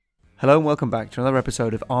Hello and welcome back to another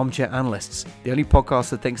episode of Armchair Analysts, the only podcast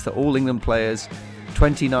that thinks that all England players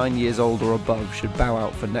 29 years old or above should bow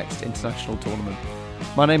out for next international tournament.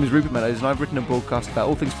 My name is Rupert Meadows and I've written a broadcast about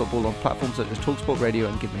all things football on platforms such as TalkSport Radio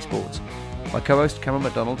and Give Me Sports. My co-host Cameron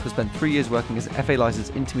MacDonald has spent 3 years working as an FA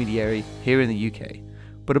licensed intermediary here in the UK.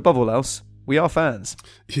 But above all else, we are fans.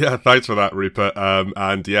 Yeah, thanks for that, Rupert.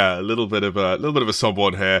 And yeah, a little bit of a sob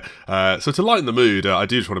one here. So to lighten the mood, I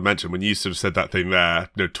do just want to mention when you sort of said that thing there,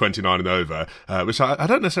 29 and over, which I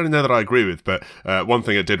don't necessarily know that I agree with, but one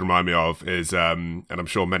thing it did remind me of is, and I'm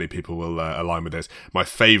sure many people will align with this, my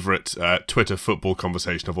favourite Twitter football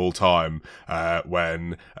conversation of all time,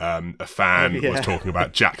 when a fan was talking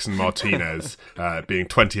about Jackson Martinez being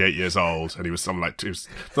 28 years old, and he was something like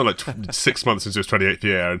 6 months into his 28th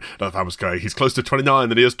year, and the fan was going, he's close to 29,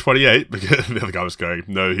 then he is 28, because the other guy was going,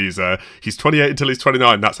 no, he's 28 until he's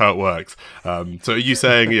 29, that's how it works. So are you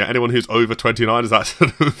saying, anyone who's over 29, is that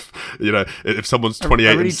sort of, if someone's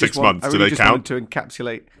 28 in 6 months, do they count? To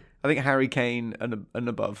encapsulate, I think Harry Kane and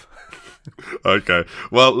above. Okay.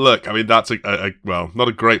 Well, look, I mean, that's not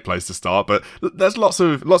a great place to start, but there's lots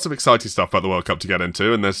of exciting stuff about the World Cup to get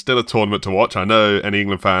into, and there's still a tournament to watch. I know any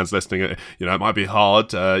England fans listening, it might be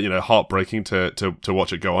hard, heartbreaking to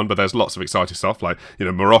watch it go on, but there's lots of exciting stuff like,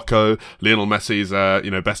 Morocco, Lionel Messi's,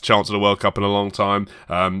 best chance at a World Cup in a long time.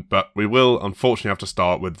 But we will unfortunately have to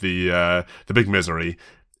start with the big misery.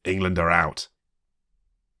 England are out.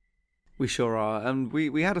 We sure are, and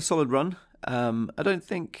we had a solid run. I don't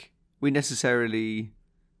think we necessarily,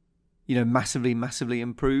 massively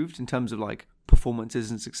improved in terms of like performances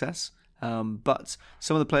and success. But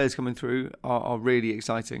some of the players coming through are really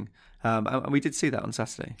exciting. And we did see that on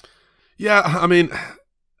Saturday. Yeah, anyone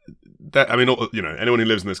who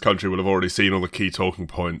lives in this country will have already seen all the key talking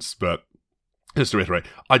points, but just to reiterate,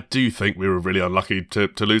 I do think we were really unlucky to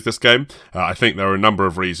lose this game. I think there are a number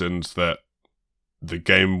of reasons that the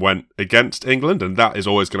game went against England, and that is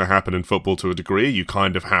always going to happen in football to a degree. You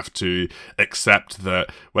kind of have to accept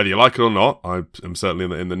that, whether you like it or not, I am certainly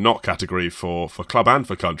in the not category for club and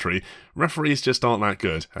for country, referees just aren't that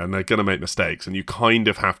good, and they're going to make mistakes, and you kind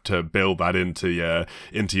of have to build that into your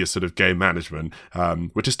sort of game management,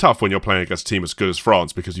 which is tough when you're playing against a team as good as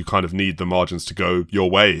France, because you kind of need the margins to go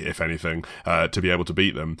your way, if anything, to be able to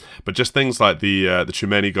beat them. But just things like the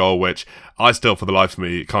Tchouameni goal, which I still, for the life of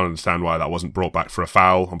me, can't understand why that wasn't brought back for a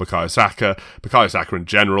foul on Bukayo Saka. Bukayo Saka in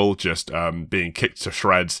general, just being kicked to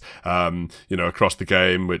shreds, across the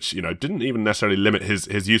game, which, didn't even necessarily limit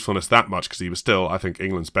his usefulness that much, because he was still, I think,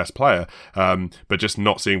 England's best player. But just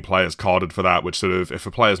not seeing players carded for that, which sort of, if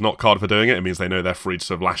a player's not carded for doing it, it means they know they're free to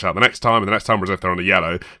sort of lash out the next time, and the next time, whereas if they're on a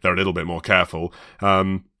yellow, they're a little bit more careful.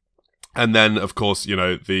 And then, of course,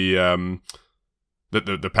 the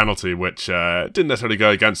penalty, which didn't necessarily go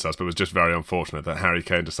against us, but was just very unfortunate that Harry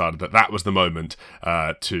Kane decided that was the moment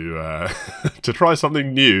to try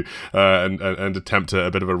something new and attempt a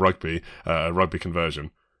bit of a rugby conversion.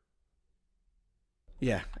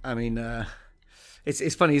 Yeah, I mean,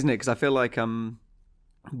 it's funny, isn't it? Because I feel like when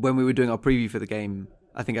we were doing our preview for the game,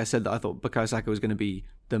 I think I said that I thought Bukayo Saka was going to be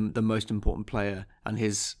the most important player, and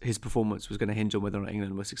his performance was going to hinge on whether or not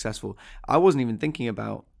England was successful. I wasn't even thinking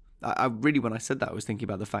about. I really, when I said that, I was thinking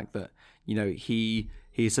about the fact that, he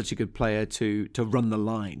is such a good player to run the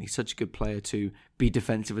line. He's such a good player to be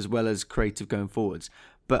defensive as well as creative going forwards.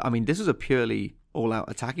 But, I mean, this was a purely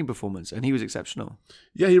all-out attacking performance, and he was exceptional.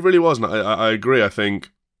 Yeah, he really was. And I agree. I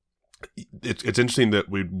think it's interesting that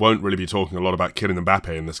we won't really be talking a lot about Kylian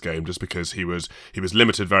Mbappe in this game, just because he was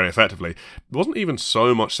limited very effectively. It wasn't even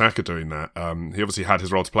so much Saka doing that. He obviously had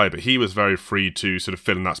his role to play, but he was very free to sort of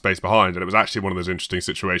fill in that space behind, and it was actually one of those interesting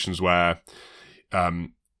situations where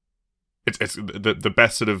it's the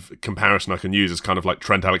best sort of comparison I can use is kind of like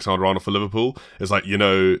Trent Alexander-Arnold for Liverpool. It's like,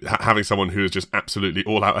 having someone who is just absolutely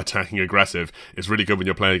all-out attacking aggressive is really good when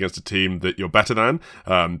you're playing against a team that you're better than.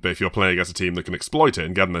 But if you're playing against a team that can exploit it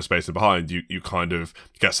and get in those spaces behind, you kind of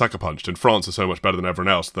get sucker punched. And France are so much better than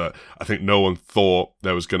everyone else that I think no one thought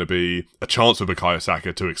there was going to be a chance for Bukayo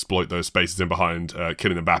Saka to exploit those spaces in behind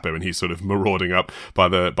Kylian Mbappe when he's sort of marauding up by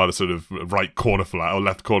the sort of right corner flag, or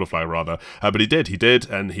left corner flag rather. But he did,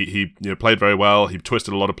 and he played very well. He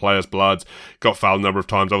twisted a lot of players' bloods, got fouled a number of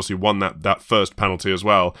times, obviously won that first penalty as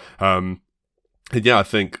well. And yeah, I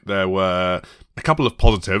think there were a couple of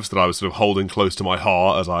positives that I was sort of holding close to my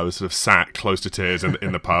heart as I was sort of sat close to tears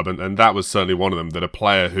in the pub, and that was certainly one of them, that a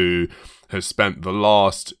player who has spent the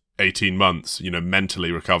last 18 months,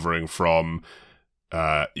 mentally recovering from,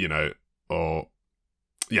 not even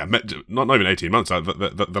 18 months,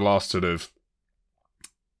 the last sort of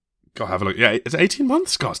God, have a look. Yeah, it's 18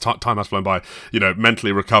 months. God, time has flown by.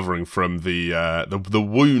 Mentally recovering from the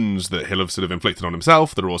wounds that he'll have sort of inflicted on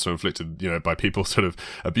himself, that are also inflicted, by people sort of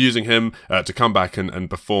abusing him, to come back and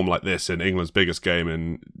perform like this in England's biggest game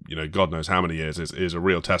in, God knows how many years is a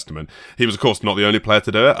real testament. He was, of course, not the only player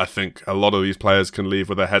to do it. I think a lot of these players can leave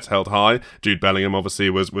with their heads held high. Jude Bellingham, obviously,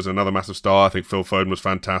 was another massive star. I think Phil Foden was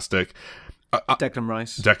fantastic.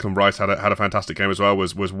 Declan Rice had a fantastic game as well.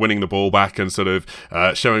 Was winning the ball back and sort of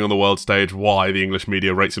showing on the world stage why the English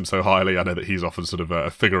media rates him so highly. I know that he's often sort of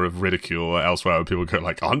a figure of ridicule elsewhere, when people go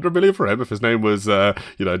like 100 million for him. If his name was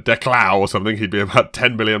Declau or something, he'd be about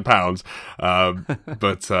 10 million pounds.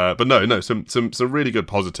 But no, some really good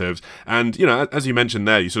positives. And as you mentioned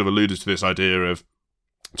there, you sort of alluded to this idea of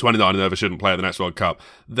 29 and over shouldn't play at the next World Cup.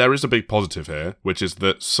 There is a big positive here, which is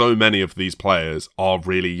that so many of these players are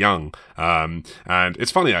really young. And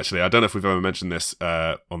it's funny, actually, I don't know if we've ever mentioned this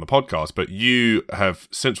on the podcast, but you have,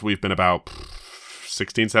 since we've been about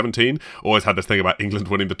 16, 17, always had this thing about England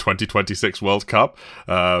winning the 2026 World Cup.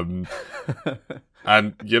 And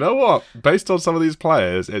you know what? Based on some of these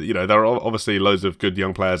players, there are obviously loads of good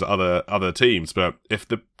young players at other teams, but if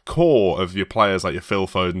the core of your players like your Phil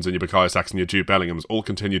Fodens and your Bukayo Saks and your Jude Bellinghams all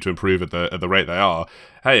continue to improve at the rate they are,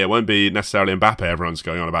 hey, it won't be necessarily Mbappe everyone's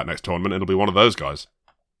going on about next tournament. It'll be one of those guys.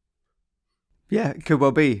 Yeah, it could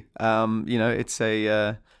well be. It's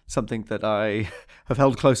a something that I have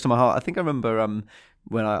held close to my heart. I think I remember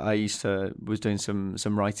when I was doing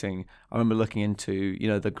some writing, I remember looking into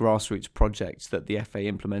the grassroots project that the FA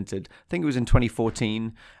implemented. I think it was in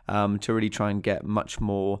 2014 to really try and get much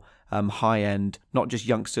more high end, not just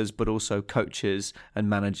youngsters but also coaches and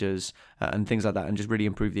managers and things like that, and just really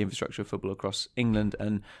improve the infrastructure of football across England.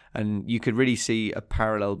 And you could really see a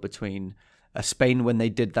parallel between Spain when they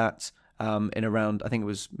did that in around, I think it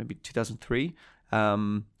was maybe 2003.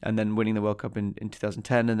 And then winning the World Cup in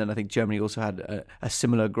 2010. And then I think Germany also had a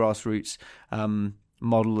similar grassroots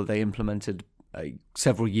model that they implemented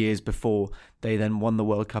several years before they then won the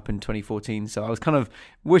World Cup in 2014. So I was kind of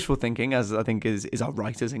wishful thinking, as I think is our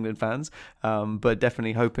right as England fans, but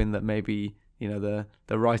definitely hoping that maybe the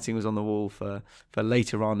writing was on the wall for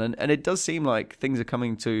later on. And it does seem like things are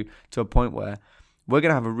coming to a point where we're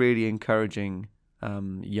going to have a really encouraging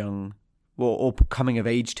young or coming of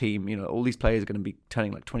age team. All these players are going to be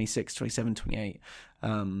turning like 26, 27, 28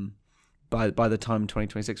 by the time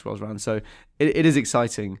 2026 rolls around. So it is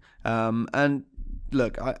exciting. And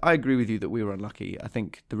look, I agree with you that we were unlucky. I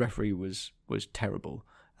think the referee was terrible.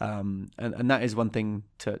 And that is one thing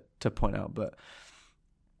to point out. But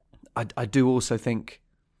I do also think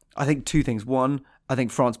two things. One, I think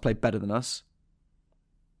France played better than us.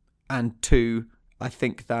 And two, I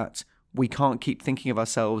think that we can't keep thinking of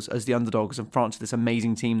ourselves as the underdogs and France, this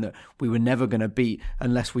amazing team that we were never going to beat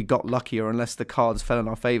unless we got lucky or unless the cards fell in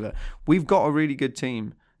our favour. We've got a really good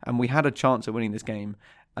team and we had a chance at winning this game.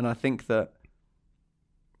 And I think that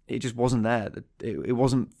it just wasn't there. It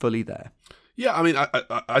wasn't fully there. Yeah, I mean,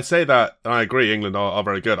 I say that, and I agree, England are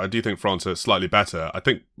very good. I do think France are slightly better. I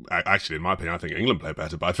think, actually, in my opinion, I think England play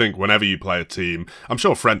better. But I think whenever you play a team, I'm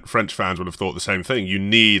sure French fans would have thought the same thing. You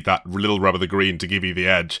need that little rub of the green to give you the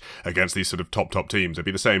edge against these sort of top teams. It'd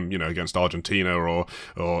be the same, against Argentina or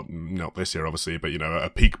not this year, obviously, but,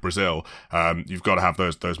 a peak Brazil. You've got to have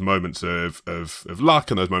those moments of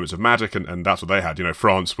luck and those moments of magic, and that's what they had.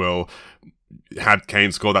 France will... Had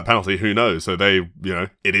Kane scored that penalty, who knows? So they,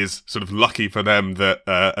 it is sort of lucky for them that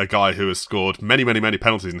a guy who has scored many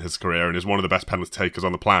penalties in his career and is one of the best penalty takers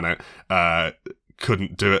on the planet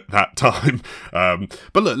couldn't do it that time.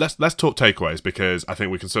 But look, let's talk takeaways, because I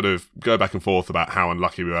think we can sort of go back and forth about how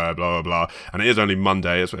unlucky we were, blah, blah, blah. And it is only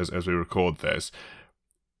Monday as we record this.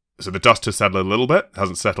 So the dust has settled a little bit,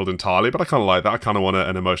 hasn't settled entirely, but I kind of like that. I kind of want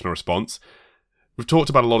an emotional response. We've talked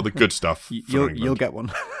about a lot of the good stuff for England. You'll get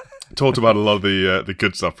one. Talked about a lot of the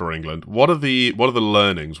good stuff for England. What are the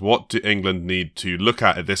learnings? What do England need to look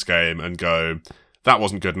at this game and go, that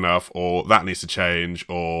wasn't good enough, or that needs to change,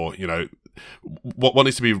 or what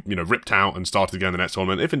needs to be ripped out and started again in the next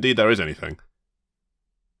tournament, if indeed there is anything?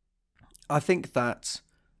 I think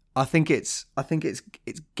it's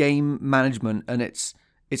game management, and it's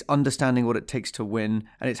understanding what it takes to win,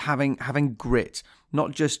 and it's having grit,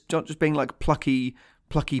 not just being like plucky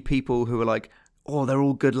people who are like, oh, they're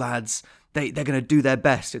all good lads, they're going to do their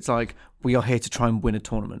best. It's like, we are here to try and win a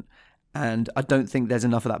tournament. And I don't think there's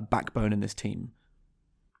enough of that backbone in this team.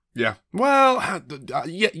 Yeah. Well,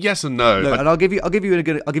 yes and no. Look, and I'll give you a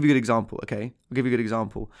good example, okay? I'll give you a good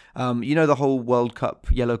example. The whole World Cup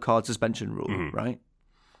yellow card suspension rule, mm-hmm. right?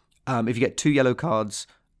 If you get 2 yellow cards,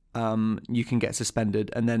 you can get suspended.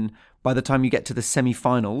 And then by the time you get to the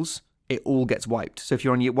semi-finals, it all gets wiped. So if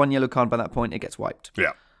you're on one yellow card by that point, it gets wiped.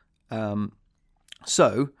 Yeah.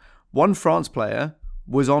 So one France player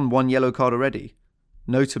was on one yellow card already,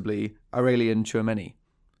 notably Aurélien Tchouameni.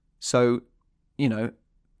 So,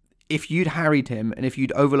 if you'd harried him and if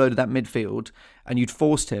you'd overloaded that midfield and you'd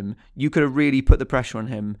forced him, you could have really put the pressure on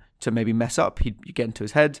him to maybe mess up. You get into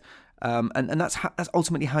his head. And that's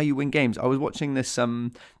ultimately how you win games. I was watching this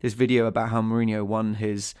video about how Mourinho won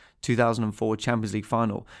his 2004 Champions League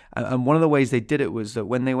final, and one of the ways they did it was that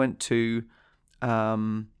when they went to,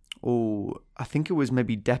 I think it was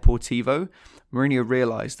maybe Deportivo, Mourinho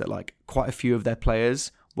realised that like quite a few of their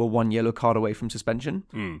players were one yellow card away from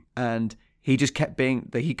suspension, and he just kept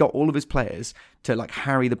he got all of his players to like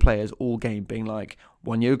harry the players all game, being like,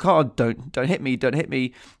 one yellow card, don't hit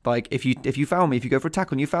me. Like if you foul me, if you go for a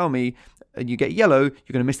tackle and you foul me and you get yellow,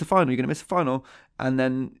 you're going to miss the final. And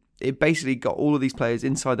then it basically got all of these players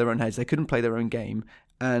inside their own heads. They couldn't play their own game,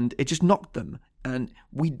 and it just knocked them. And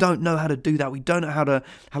we don't know how to do that. We don't know how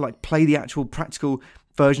to play the actual practical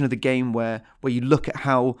version of the game where you look at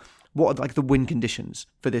what are like the win conditions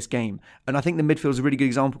for this game. And I think the midfield is a really good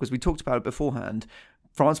example because we talked about it beforehand.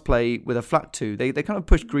 France play with a flat two. They kind of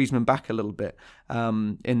push Griezmann back a little bit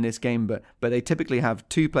in this game, but they typically have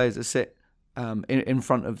two players that sit in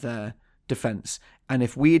front of their defence. And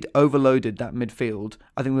if we'd overloaded that midfield,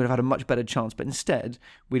 I think we would have had a much better chance. But instead,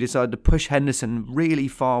 we decided to push Henderson really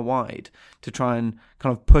far wide to try and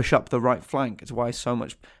kind of push up the right flank. It's why so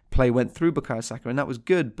much play went through Bukayo Saka, and that was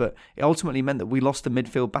good, but it ultimately meant that we lost the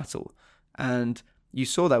midfield battle. And you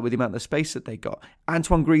saw that with the amount of space that they got.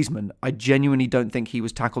 Antoine Griezmann, I genuinely don't think he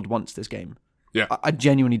was tackled once this game. Yeah, I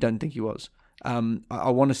genuinely don't think he was. I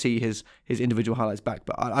want to see his individual highlights back,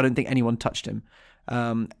 but I don't think anyone touched him.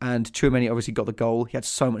 And Tchouameni obviously got the goal. He had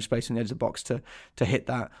so much space on the edge of the box to hit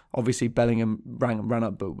that. Obviously Bellingham ran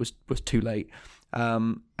up, but was too late.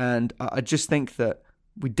 And I just think that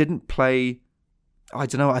we didn't play. I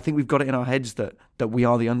don't know. I think we've got it in our heads that we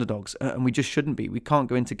are the underdogs, and we just shouldn't be. We can't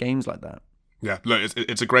go into games like that. Yeah, look,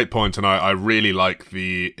 it's a great point, and I really like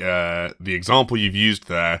the example you've used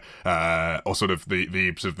there, or sort of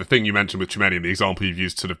the thing you mentioned with Tchouameni, and the example you've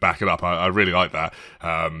used to sort of back it up. I really like that.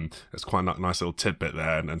 It's quite a nice little tidbit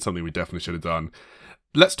there, and something we definitely should have done.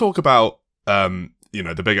 Let's talk about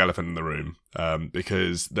the big elephant in the room,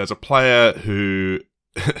 because there's a player who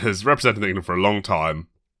has represented England for a long time.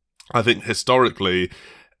 I think historically,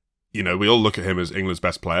 we all look at him as England's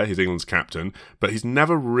best player. He's England's captain, but he's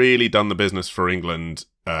never really done the business for England,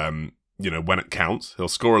 when it counts. He'll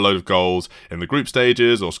score a load of goals in the group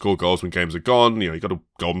stages or score goals when games are gone. He got a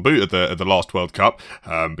golden boot at the last World Cup,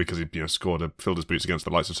 because he, filled his boots against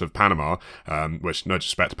the likes of sort of Panama, which no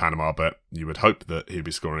disrespect to Panama, but you would hope that he'd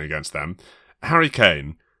be scoring against them. Harry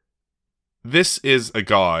Kane. This is a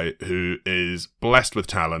guy who is blessed with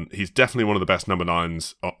talent. He's definitely one of the best number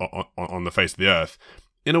 9s on the face of the earth.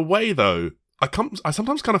 In a way, though, I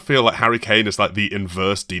sometimes kind of feel like Harry Kane is like the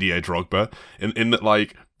inverse Didier Drogba, in that,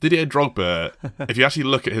 like, Didier Drogba, if you actually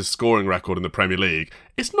look at his scoring record in the Premier League,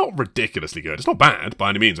 it's not ridiculously good. It's not bad, by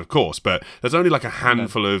any means, of course, but there's only like a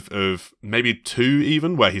handful of maybe 2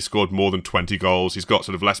 even, where he scored more than 20 goals. He's got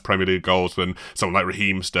sort of less Premier League goals than someone like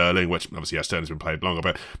Raheem Sterling, which obviously, Sterling's been played longer,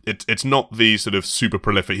 but it's not the sort of super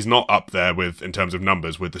prolific. He's not up there with, in terms of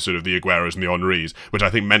numbers, with the sort of the Agueros and the Henrys, which I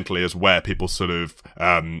think mentally is where people sort of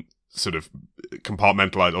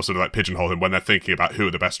compartmentalize or sort of like pigeonhole him when they're thinking about who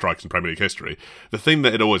are the best strikers in Premier League history. The thing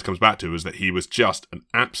that it always comes back to is that he was just an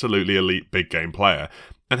absolutely elite big game player.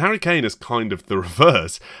 And Harry Kane is kind of the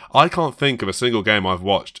reverse. I can't think of a single game I've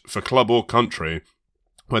watched for club or country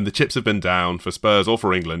when the chips have been down for Spurs or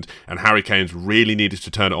for England and Harry Kane's really needed to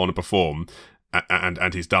turn it on and perform.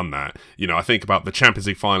 And he's done that. I think about the Champions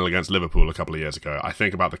League final against Liverpool a couple of years ago. I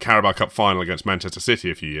think about the Carabao Cup final against Manchester City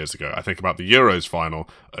a few years ago. I think about the Euros final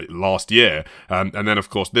last year. And then, of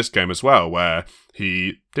course, this game as well, where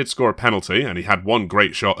he did score a penalty and he had one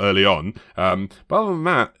great shot early on. But other than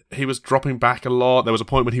that, he was dropping back a lot. There was a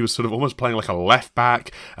point when he was sort of almost playing like a left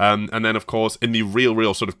back. And then, of course, in the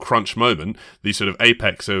real sort of crunch moment, the sort of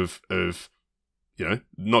apex of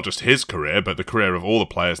not just his career, but the career of all the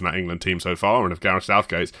players in that England team so far, and of Gareth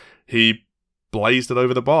Southgate's, he blazed it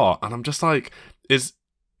over the bar. And I'm just like, is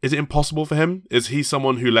it impossible for him? Is he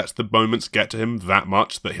someone who lets the moments get to him that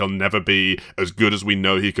much that he'll never be as good as we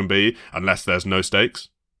know he can be unless there's no stakes?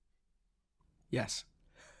 Yes.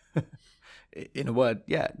 In a word,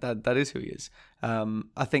 yeah, that is who he is.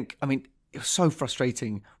 It was so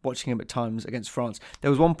frustrating watching him at times against France.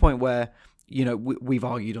 There was one point where we've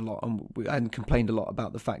argued a lot and complained a lot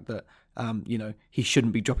about the fact that he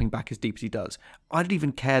shouldn't be dropping back as deep as he does. I don't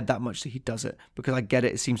even care that much that he does it, because I get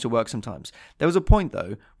it. It seems to work sometimes. There was a point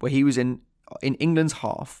though where he was in England's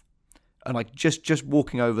half, and like just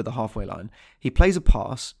walking over the halfway line. He plays a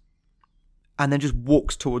pass, and then just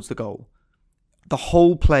walks towards the goal. The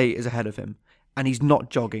whole play is ahead of him, and he's not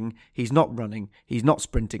jogging, he's not running, he's not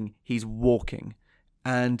sprinting, he's walking.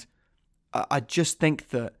 And I just think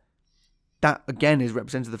that again is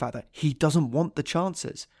representative of the fact that he doesn't want the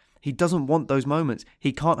chances. He doesn't want those moments.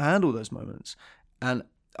 He can't handle those moments. And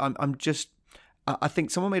I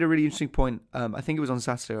think someone made a really interesting point. I think it was on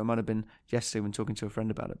Saturday, or it might have been yesterday when talking to a friend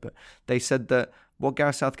about it. But they said that what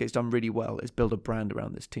Gareth Southgate's done really well is build a brand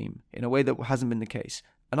around this team in a way that hasn't been the case.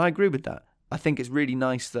 And I agree with that. I think it's really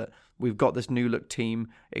nice that we've got this new look team.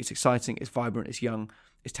 It's exciting, it's vibrant, it's young,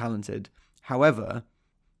 it's talented. However,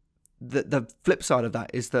 the flip side of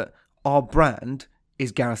that is that our brand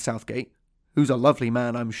is Gareth Southgate, who's a lovely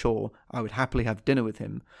man, I'm sure. I would happily have dinner with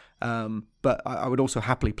him, but I would also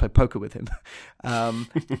happily play poker with him.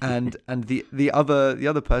 And the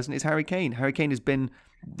other person is Harry Kane. Harry Kane has been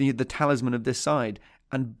the talisman of this side,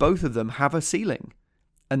 and both of them have a ceiling,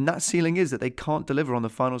 and that ceiling is that they can't deliver on the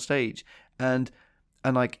final stage. And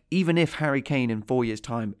like, even if Harry Kane in 4 years'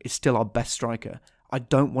 time is still our best striker, I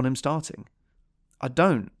don't want him starting. I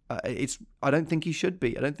don't. I don't think he should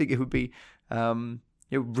be. I don't think it would be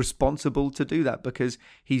responsible to do that, because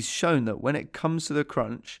he's shown that when it comes to the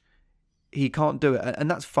crunch, he can't do it, and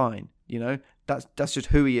that's fine. That's just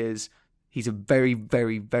who he is. He's a very,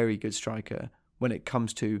 very, very good striker when it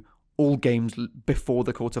comes to all games before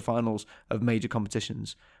the quarterfinals of major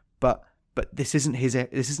competitions. But this isn't his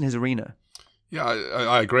arena. Yeah,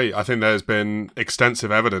 I agree. I think there's been extensive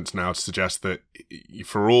evidence now to suggest that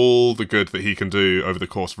for all the good that he can do over the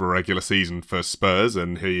course of a regular season for Spurs,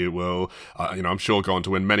 and he will, I'm sure, go on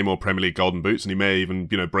to win many more Premier League Golden Boots, and he may even,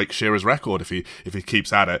 break Shearer's record if he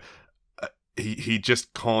keeps at it. He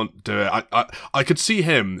just can't do it. I could see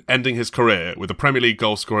him ending his career with a Premier League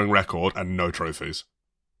goal scoring record and no trophies.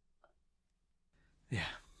 Yeah.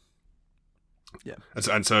 Yeah,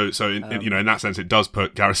 and so in that sense, it does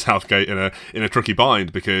put Gareth Southgate in a tricky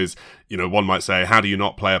bind, because one might say, how do you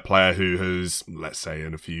not play a player who has, let's say,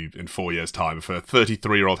 in 4 years' time, if a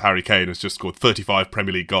 33-year-old Harry Kane has just scored 35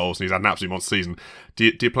 Premier League goals and he's had an absolute monster season,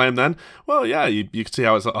 do you play him then? Well, yeah, you can see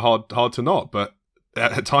how it's hard to not, but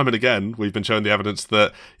time and again we've been shown the evidence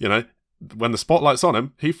that when the spotlight's on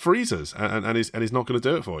him, he freezes, and he's not going to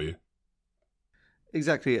do it for you.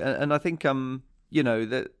 Exactly, and I think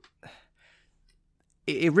that.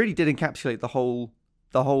 It really did encapsulate the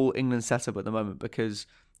whole England setup at the moment, because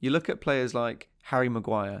you look at players like Harry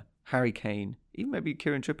Maguire, Harry Kane, even maybe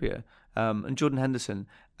Kieran Trippier, and Jordan Henderson,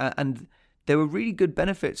 and there were really good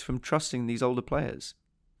benefits from trusting these older players.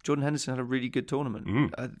 Jordan Henderson had a really good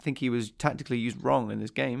tournament. I think he was tactically used wrong in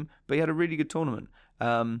this game, but he had a really good tournament.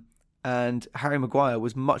 And Harry Maguire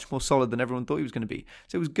was much more solid than everyone thought he was going to be.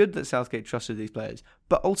 So it was good that Southgate trusted these players,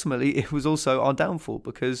 but ultimately it was also our downfall,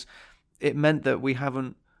 because it meant that we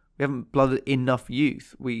haven't blooded enough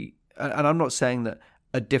youth. And I'm not saying that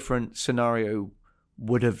a different scenario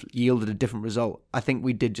would have yielded a different result. I think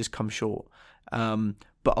we did just come short.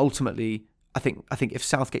 But ultimately, I think if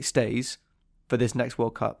Southgate stays for this next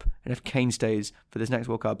World Cup, and if Kane stays for this next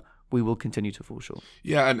World Cup, we will continue to fall short.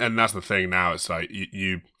 Yeah, and that's the thing now. It's like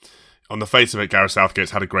you on the face of it, Gareth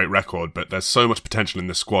Southgate's had a great record, but there's so much potential in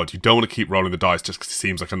this squad. You don't want to keep rolling the dice just because he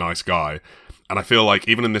seems like a nice guy. And I feel like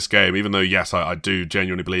even in this game, even though, yes, I do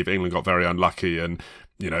genuinely believe England got very unlucky, and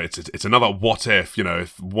it's another what if,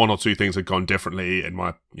 if one or two things had gone differently, in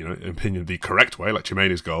my opinion, the correct way, like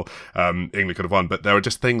Chimene's goal, England could have won. But there were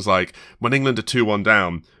just things like when England are 2-1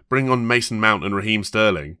 down, bring on Mason Mount and Raheem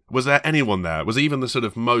Sterling. Was there anyone there? Was even the sort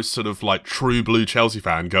of most sort of like true blue Chelsea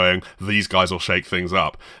fan going, these guys will shake things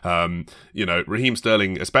up? Raheem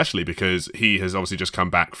Sterling especially, because he has obviously just come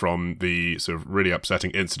back from the sort of really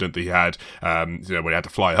upsetting incident that he had, when he had to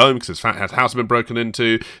fly home because his house had been broken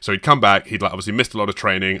into. So he'd come back, he'd obviously missed a lot of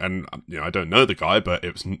training, and I don't know the guy, but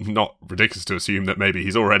it was not ridiculous to assume that maybe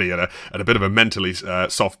he's already at a bit of a mentally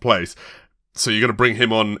soft place. So you're going to bring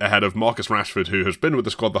him on ahead of Marcus Rashford, who has been with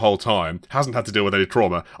the squad the whole time, hasn't had to deal with any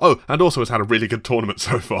trauma. Oh, and also has had a really good tournament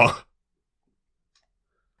so far.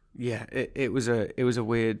 Yeah, it was a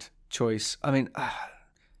weird choice. I mean,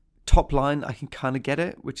 top line, I can kind of get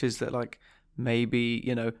it, which is that like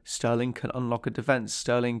maybe Sterling can unlock a defense.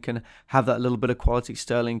 Sterling can have that little bit of quality.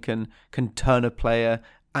 Sterling can turn a player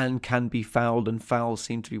and can be fouled, and fouls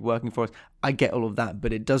seem to be working for us. I get all of that,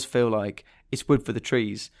 but it does feel like it's wood for the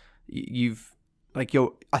trees. I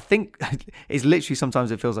think it's literally sometimes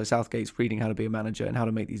it feels like Southgate's reading how to be a manager and how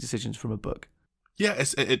to make these decisions from a book. Yeah,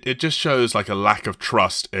 it just shows like a lack of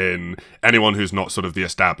trust in anyone who's not sort of the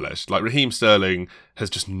established. Like Raheem Sterling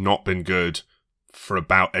has just not been good for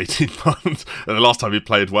about 18 months. And the last time he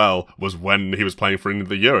played well was when he was playing for the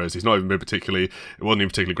Euros. It wasn't even particularly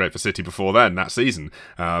great for City before then, that season.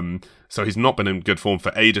 So he's not been in good form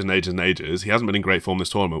for ages and ages and ages. He hasn't been in great form this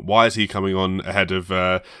tournament. Why is he coming on ahead of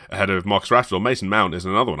Marcus Rashford? Or Mason Mount is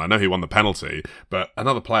another one. I know he won the penalty, but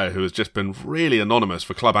another player who has just been really anonymous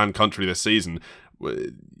for club and country this season.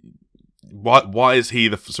 Why is he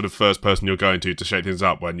the sort of first person you're going to shake things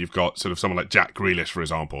up when you've got sort of someone like Jack Grealish, for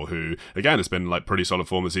example, who again has been like pretty solid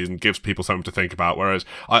form this season, gives people something to think about. Whereas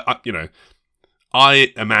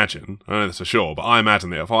I imagine, I don't know this for sure, but I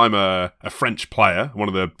imagine that if I'm a French player, one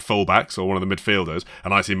of the fullbacks or one of the midfielders,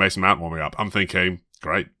 and I see Mason Mount warming up, I'm thinking,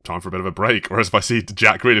 great, time for a bit of a break. Whereas if I see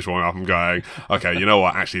Jack Grealish warming up, I'm going, okay, you know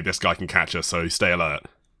what? Actually, this guy can catch us, so stay alert.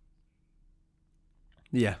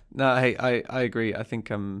 Yeah, no, hey, I agree. I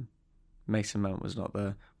think Mason Mount was not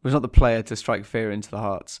the player to strike fear into the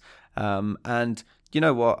hearts. And you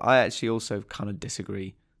know what? I actually also kind of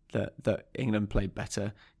disagree that England played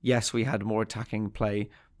better. Yes, we had more attacking play,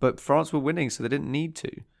 but France were winning, so they didn't need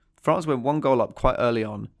to. France went 1 goal up quite early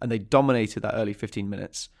on, and they dominated that early 15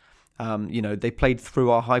 minutes. They played through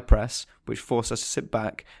our high press, which forced us to sit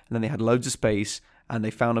back, and then they had loads of space, and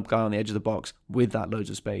they found a guy on the edge of the box with that loads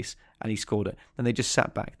of space, and he scored it. And they just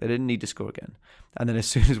sat back. They didn't need to score again. And then as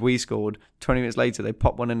soon as we scored, 20 minutes later, they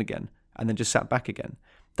popped one in again, and then just sat back again.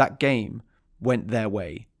 That game went their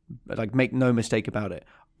way. Like, make no mistake about it.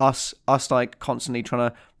 Us like constantly trying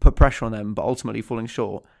to put pressure on them, but ultimately falling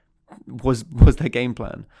short was their game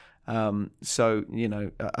plan. So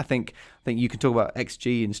I think you can talk about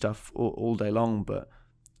XG and stuff all day long, but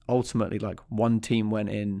ultimately, like, one team went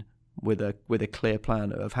in with a clear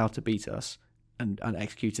plan of how to beat us and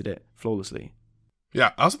executed it flawlessly.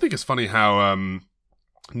 Yeah, I also think it's funny how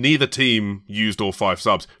neither team used all 5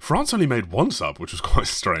 subs. France only made 1 sub, which was quite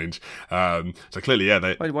strange. So clearly,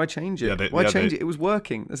 yeah, why change it? Why change it? It was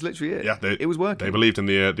working. That's literally it. Yeah, it was working. They believed in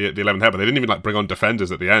the 11th head, but they didn't even like bring on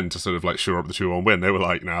defenders at the end to sort of like shore up the 2-1 win. They were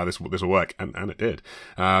like, "Nah, this will work," and it did.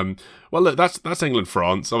 Well, look, that's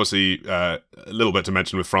England-France. Obviously, a little bit to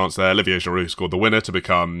mention with France there. Olivier Giroud scored the winner to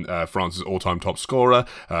become France's all-time top scorer.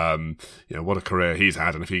 What a career he's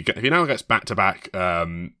had, and if he now gets back-to-back,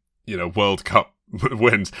 World Cup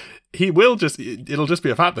wins, it'll just be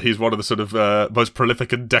a fact that he's one of the sort of most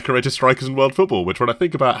prolific and decorated strikers in world football, which when I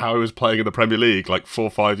think about how he was playing in the Premier League like 4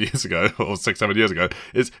 or 5 years ago, or 6, 7 years ago,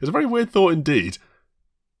 is a very weird thought indeed.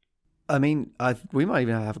 I mean, we might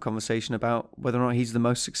even have a conversation about whether or not he's the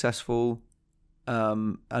most successful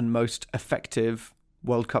and most effective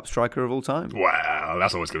World Cup striker of all time. Wow,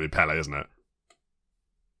 that's always going to be Pele, isn't it?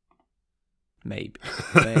 Maybe.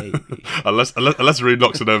 unless Ruud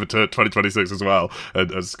knocks it over to 2026 as well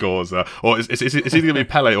and scores. Or is either going to be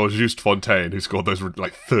Pele or Just Fontaine who scored those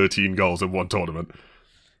like 13 goals in one tournament?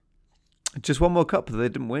 Just one more cup that they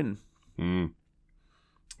didn't win.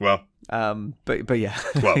 Well, but yeah,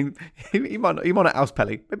 well, he might not oust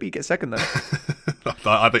Pele. Maybe he gets second though.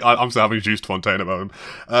 I think I'm still having Just Fontaine at home.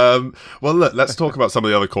 Well, look, let's talk about some of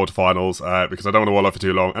the other quarterfinals because I don't want to wall off for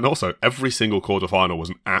too long. And also, every single quarterfinal was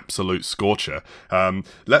an absolute scorcher.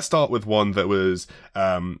 Let's start with one that was,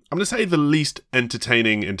 I'm going to say the least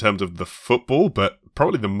entertaining in terms of the football, but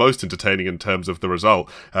probably the most entertaining in terms of the result.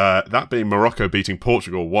 That being Morocco beating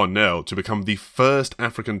Portugal 1-0 to become the first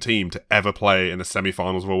African team to ever play in the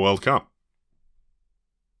semi-finals of a World Cup.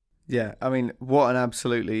 Yeah, I mean, what an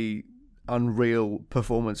absolutely unreal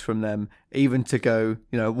performance from them, even to go,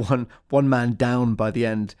 one man down by the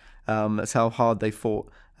end. That's how hard they fought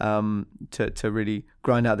to really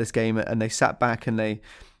grind out this game, and they sat back and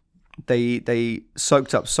they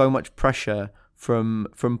soaked up so much pressure from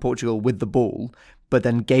Portugal with the ball, but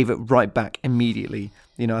then gave it right back immediately.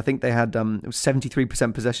 I think they had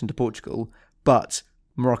 73% possession to Portugal, but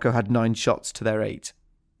Morocco had 9 shots to their 8.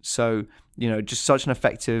 So, just such an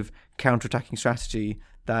effective counter-attacking strategy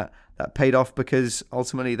that paid off, because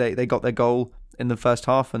ultimately they got their goal in the first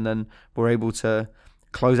half and then were able to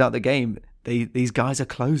close out the game. These guys are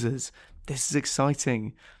closers. This is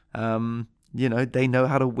exciting. They know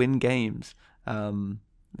how to win games.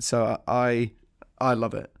 So I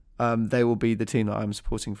love it. They will be the team that I'm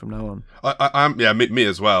supporting from now on. I'm me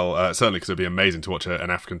as well. Certainly, because it'd be amazing to watch an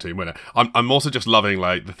African team win it. I'm also just loving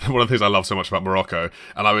one of the things I love so much about Morocco,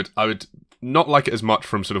 and I would not like it as much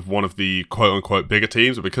from sort of one of the quote-unquote bigger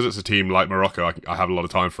teams, but because it's a team like Morocco, I have a lot of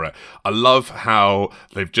time for it. I love how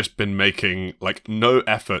they've just been making no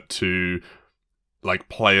effort to like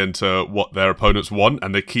play into what their opponents want,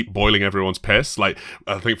 and they keep boiling everyone's piss. Like,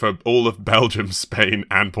 I think for all of Belgium, Spain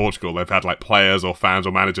and Portugal, they've had like players or fans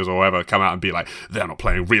or managers or whoever come out and be like, they're not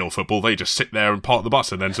playing real football, they just sit there and park the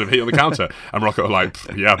bus and then sort of hit on the counter. And Morocco are like,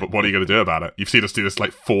 yeah, but what are you going to do about it? You've seen us do this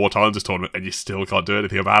like 4 times this tournament and you still can't do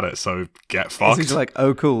anything about it, so get fucked. It's like,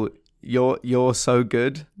 oh cool, you're so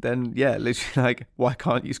good, then yeah, literally, like, why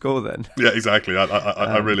can't you score then? Yeah, exactly.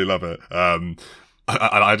 I really love it.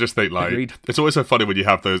 I just think, like, Agreed. It's always so funny when you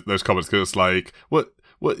have those comments, because it's like,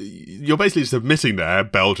 what you're basically just admitting there,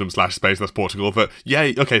 Belgium / Spain / Portugal, that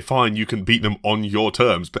yeah, okay, fine, you can beat them on your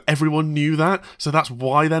terms, but everyone knew that, so that's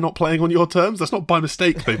why they're not playing on your terms. That's not by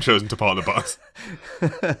mistake they've chosen to park the bus.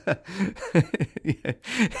 Yeah,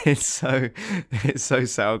 it's so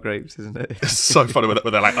sour grapes, isn't it? It's so funny when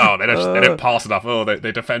they're like, oh, they don't pass enough, oh,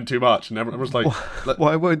 they defend too much, and everyone's like,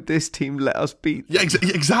 why won't this team let us beat them? Yeah,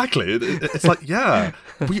 exactly. It's like, yeah,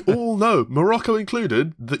 we all know, Morocco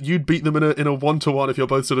included, that you'd beat them in a 1-to-1 if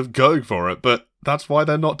you're both sort of going for it, but that's why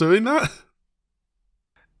they're not doing that.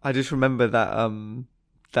 I just remember that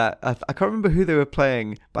I can't remember who they were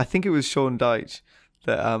playing, but I think it was Sean Dyche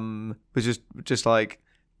that was just like,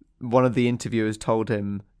 one of the interviewers told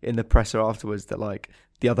him in the presser afterwards that like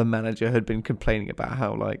the other manager had been complaining about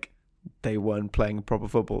how like they weren't playing proper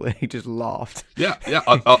football, and he just laughed. Yeah.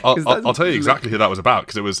 I'll tell you exactly who that was about,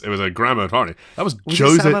 because it was a Graham party. That was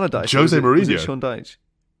Jose Mourinho. Was it Sean Dyche?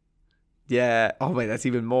 Yeah. Oh wait, that's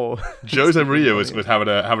even more. Jose Mourinho was having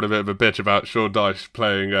a bit of a bitch about Sean Dyche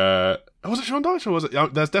playing. Was it Sean Dyche or was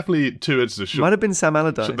it? There's definitely 2 instances. Might have been Sam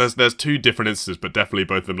Allardyce. There's 2 different instances, but definitely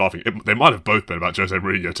both of them laughing. They might have both been about Jose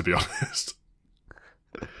Mourinho, to be honest.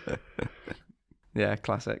 Yeah,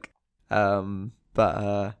 classic.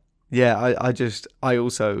 Yeah, I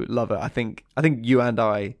also love it. I think you and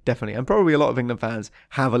I definitely, and probably a lot of England fans,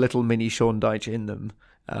 have a little mini Sean Dyche in them,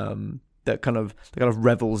 that kind of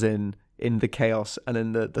revels in the chaos and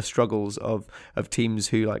in the struggles of teams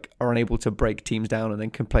who like are unable to break teams down and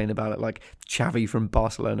then complain about it, like Xavi from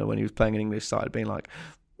Barcelona when he was playing an English side, being like,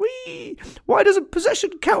 why doesn't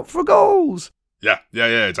possession count for goals? Yeah,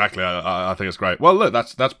 exactly. I think it's great. Well, look,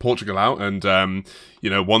 that's Portugal out, and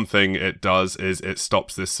one thing it does is it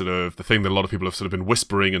stops this sort of the thing that a lot of people have sort of been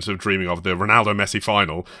whispering and sort of dreaming of, the Ronaldo Messi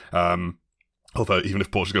final. Although even if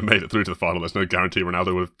Portugal made it through to the final, there's no guarantee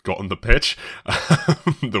Ronaldo would have got on the pitch,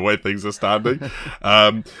 the way things are standing.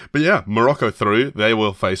 But yeah, Morocco through. They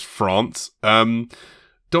will face France. Don't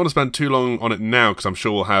want to spend too long on it now, because I'm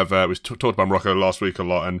sure we'll have, we talked about Morocco last week a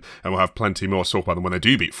lot, and we'll have plenty more to talk about them when they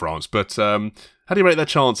do beat France. But how do you rate their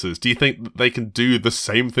chances? Do you think that they can do the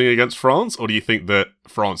same thing against France, or do you think that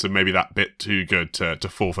France are maybe that bit too good to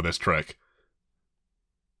fall for this trick?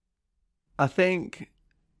 I think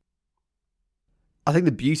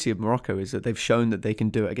the beauty of Morocco is that they've shown that they can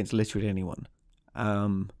do it against literally anyone.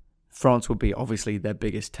 France will be obviously their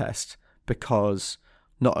biggest test, because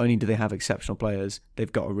not only do they have exceptional players,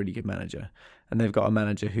 they've got a really good manager, and they've got a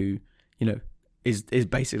manager who, is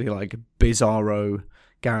basically like Bizarro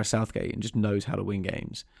Gareth Southgate and just knows how to win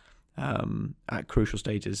games at crucial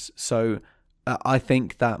stages. So I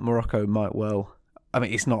think that Morocco might well, I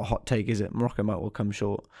mean, it's not a hot take, is it? Morocco might well come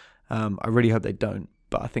short. I really hope they don't,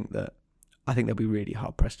 but I think they'll be really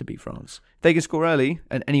hard pressed to beat France. If they can score early,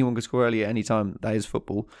 and anyone can score early at any time, that is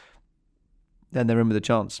football, then they're in with a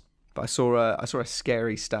chance. But I saw a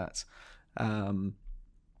scary stat when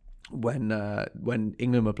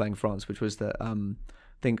England were playing France, which was that I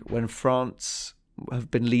think when France have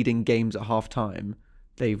been leading games at half time,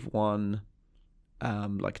 they've won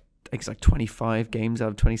it's like 25 games out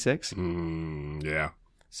of 26. Yeah.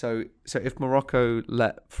 So if Morocco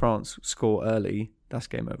let France score early, that's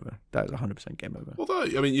game over. That is 100% game over. Although,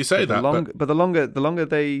 I mean, you say that, but the longer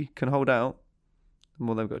they can hold out, the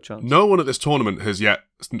more they've got a chance. No one at this tournament has yet,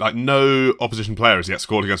 like, no opposition player has yet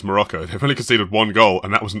scored against Morocco. They've only conceded 1 goal,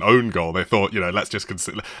 and that was an own goal. They thought,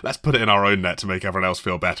 let's put it in our own net to make everyone else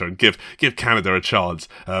feel better and give Canada a chance.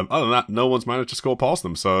 Other than that, no one's managed to score past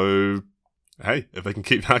them. So, hey, if they can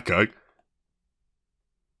keep that going.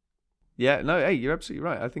 Yeah, no, hey, you're absolutely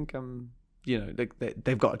right. I think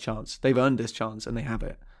they've got a chance. They've earned this chance, and they have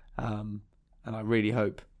it. And I really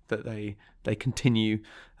hope that they continue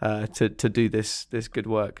to do this good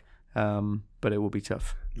work. But it will be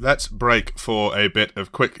tough. Let's break for a bit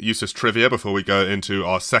of quick useless trivia before we go into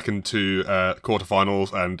our second 2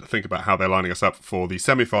 quarterfinals and think about how they're lining us up for the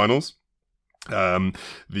semi-finals.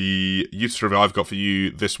 The useless trivia I've got for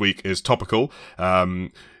you this week is topical.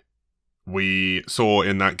 we saw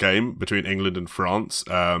in that game between England and France,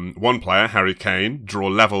 one player, Harry Kane, draw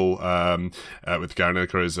level with Gary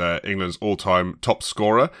Lineker as England's all-time top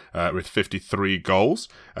scorer with 53 goals.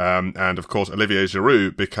 And, of course, Olivier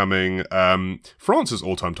Giroud becoming France's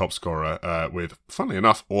all-time top scorer with, funnily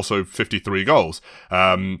enough, also 53 goals.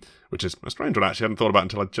 Which is a strange one, actually. I hadn't thought about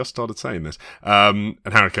until I just started saying this. And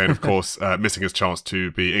Harry Kane, of course, missing his chance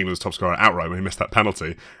to be England's top scorer outright when he missed that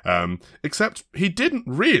penalty. Except he didn't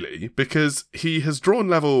really, because he has drawn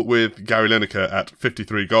level with Gary Lineker at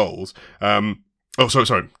 53 goals. Sorry.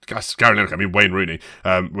 Gary Lineker, I mean Wayne Rooney,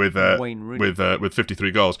 with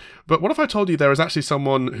 53 goals. But what if I told you there is actually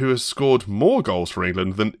someone who has scored more goals for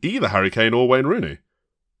England than either Harry Kane or Wayne Rooney?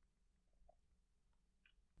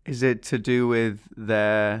 Is it to do with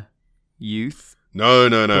their youth? No.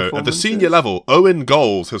 At the senior level, Owen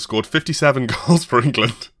Goals has scored 57 goals for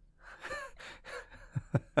England.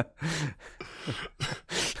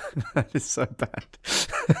 That is so bad.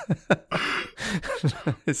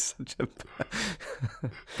 It's such a bad...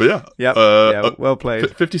 But yeah. Well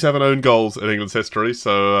played. 57 own goals in England's history,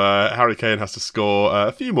 so Harry Kane has to score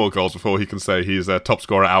a few more goals before he can say he's a top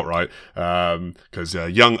scorer outright, because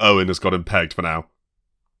young Owen has got him pegged for now.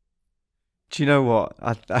 Do you know what?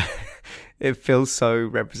 It feels so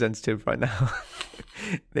representative right now.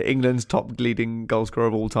 England's top leading goal scorer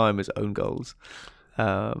of all time is own goals.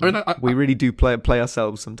 We really do play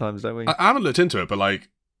ourselves sometimes, don't we? I haven't looked into it, but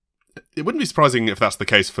it wouldn't be surprising if that's the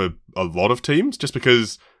case for a lot of teams, just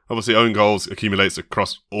because obviously own goals accumulates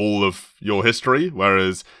across all of your history,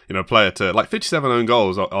 whereas a player to 57 own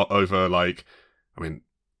goals over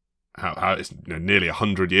how it's nearly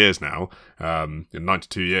 100 years now,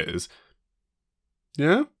 92 years.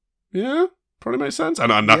 Yeah, probably makes sense,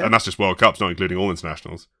 and that's just World Cups, not including all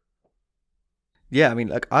internationals. Yeah, I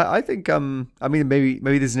mean, I think, maybe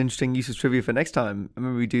there's an interesting use of trivia for next time.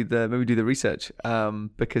 Maybe we do the research,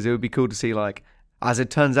 because it would be cool to see, as it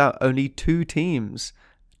turns out, only 2 teams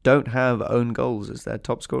don't have own goals as their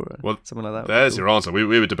top scorer. Well, something like that. There's your answer. We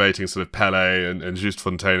were debating sort of Pele and Just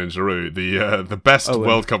Fontaine and Giroud. The best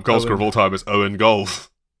World Cup goal scorer of all time is Owen Goals.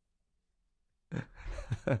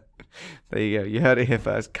 There you go. You heard it here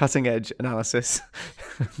first. Cutting edge analysis.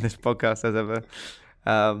 This podcast as ever.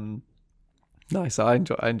 Nice. I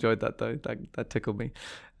enjoyed that though. That tickled me.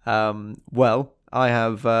 Well, I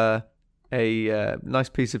have a nice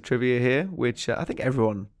piece of trivia here, which I think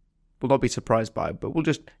everyone will not be surprised by, but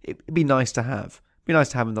it'd be nice to have. Be nice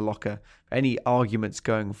to have in the locker. Any arguments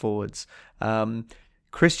going forwards.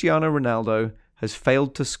 Cristiano Ronaldo has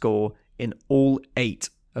failed to score in all 8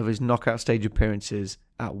 of his knockout stage appearances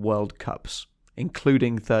at World Cups,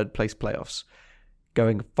 including third place playoffs,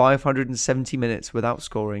 going 570 minutes without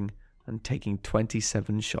scoring and taking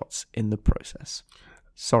 27 shots in the process.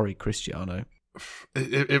 Sorry, Cristiano.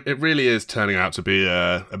 It really is turning out to be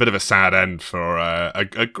a bit of a sad end for a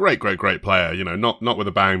great player. Not with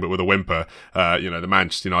a bang, but with a whimper. The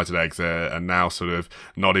Manchester United eggs are now sort of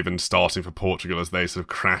not even starting for Portugal as they sort of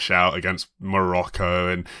crash out against Morocco,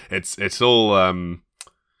 and it's all.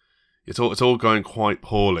 It's all going quite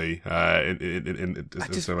poorly. It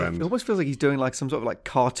almost feels like he's doing some sort of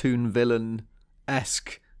cartoon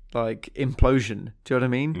villain-esque implosion. Do you know what I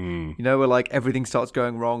mean? Where everything starts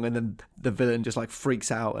going wrong and then the villain just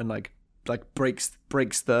freaks out and breaks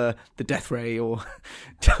the death ray or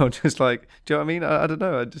just do you know what I mean? I don't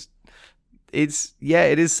know. It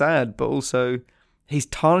is sad, but also he's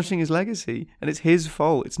tarnishing his legacy and it's his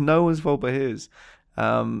fault. It's no one's fault but his.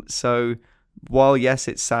 So while yes,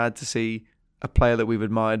 it's sad to see a player that we've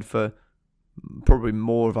admired for probably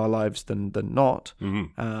more of our lives than not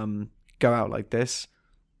go out like this,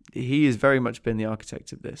 he has very much been the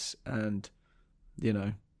architect of this, and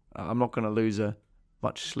I'm not going to lose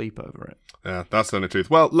much sleep over it. Yeah, that's the only truth.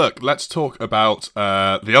 Well, look, let's talk about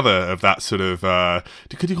the other of that sort of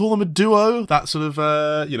could you call them a duo? That sort of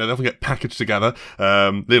they often get packaged together.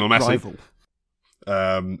 Lionel Messi. Rival.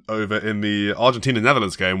 Over in the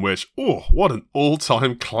Argentina-Netherlands game, which, what an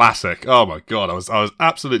all-time classic. Oh my God, I was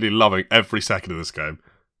absolutely loving every second of this game.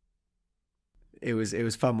 It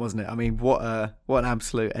was fun, wasn't it? I mean, what an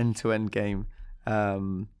absolute end-to-end game.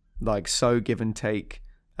 So give and take.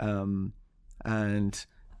 And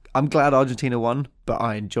I'm glad Argentina won, but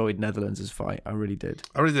I enjoyed Netherlands' fight. I really did.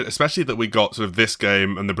 Especially that we got sort of this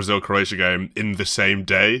game and the Brazil-Croatia game in the same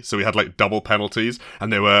day. So we had double penalties,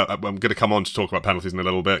 and they were. I'm going to come on to talk about penalties in a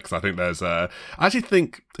little bit because I think there's. I actually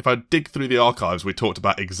think if I dig through the archives, we talked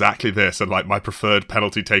about exactly this and my preferred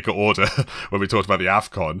penalty taker order when we talked about the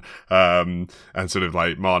AFCON, and sort of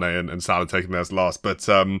Mane and Salah taking theirs last. But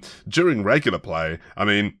during regular play, I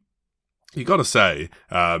mean, You got to say,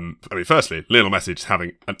 I mean, firstly, Lionel Messi just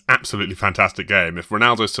having an absolutely fantastic game. If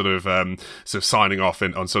Ronaldo's sort of signing off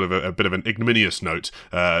on sort of a bit of an ignominious note,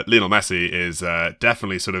 Lionel Messi is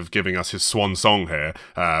definitely sort of giving us his swan song here,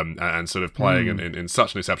 and sort of playing in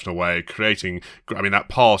such an exceptional way, creating. I mean, that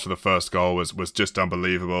pass for the first goal was just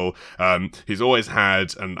unbelievable. He's always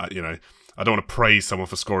had, and I don't want to praise someone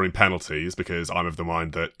for scoring penalties because I'm of the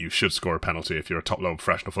mind that you should score a penalty if you're a top-level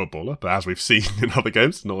professional footballer. But as we've seen in other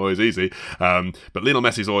games, it's not always easy. But Lionel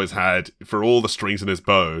Messi's always had, for all the strings in his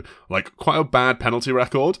bow, like quite a bad penalty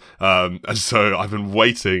record. And so I've been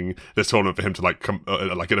waiting this tournament for him to come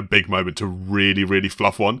in a big moment to really, really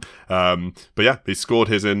fluff one. But yeah, he scored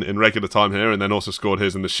his in regular time here, and then also scored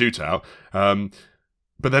his in the shootout.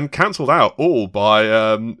 But then cancelled out all by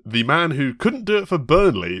the man who couldn't do it for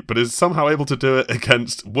Burnley, but is somehow able to do it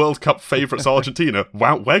against World Cup favourites Argentina,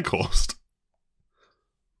 Wout Weghorst.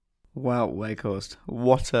 Wout Weghorst,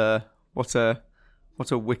 what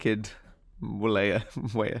a wicked player!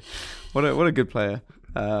 What a good player.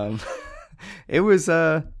 It was.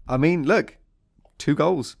 I mean, look, 2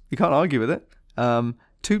 goals. You can't argue with it.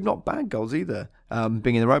 2 not bad goals either.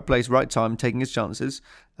 Being in the right place, right time, taking his chances.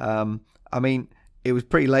 I mean. It was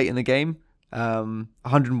pretty late in the game,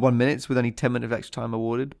 101 minutes with only 10 minutes of extra time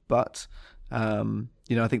awarded. But, I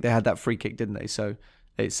think they had that free kick, didn't they? So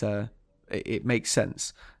it makes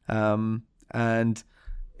sense. And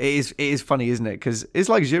it is funny, isn't it? Because it's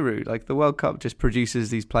like Giroud. Like the World Cup just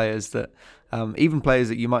produces these players that, even players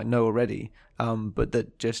that you might know already, but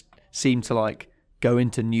that just seem to go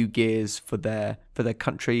into new gears for their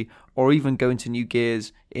country, or even go into new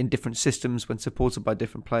gears in different systems when supported by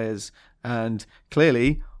different players. And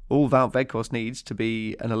clearly, all Wout Weghorst needs to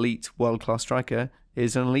be an elite world-class striker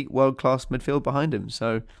is an elite world-class midfield behind him.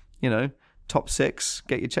 So, top 6,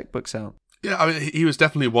 get your checkbooks out. Yeah, I mean, he was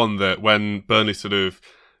definitely one that when Burnley sort of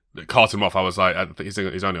carted him off, I was like, I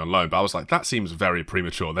think he's only on loan, but I was like, that seems very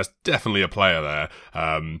premature. There's definitely a player there,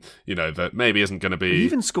 that maybe isn't going to be... He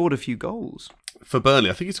even scored a few goals. For Burnley,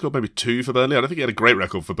 I think he scored maybe 2 for Burnley. I don't think he had a great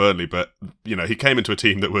record for Burnley, but he came into a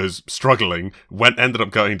team that was struggling, ended up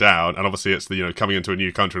going down, and obviously it's the coming into a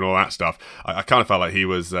new country and all that stuff. I kind of felt like he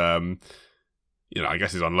was, I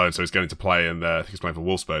guess he's on loan, so he's going to play, and I think he's playing for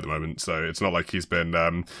Wolfsburg at the moment. So it's not like he's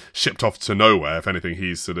been shipped off to nowhere. If anything,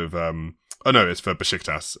 he's sort of. Oh no, it's for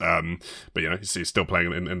Besiktas. But he's still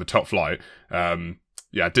playing in the top flight.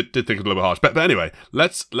 Yeah, I did think it was a little bit harsh. But anyway,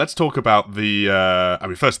 let's talk about the...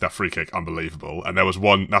 first, that free kick, unbelievable. And there was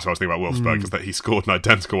one... That's what I was thinking about Wolfsburg, is that he scored an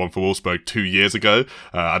identical one for Wolfsburg 2 years ago.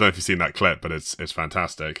 I don't know if you've seen that clip, but it's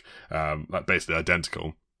fantastic. Basically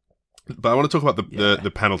identical. But I want to talk about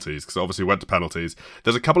the penalties, because obviously we went to penalties.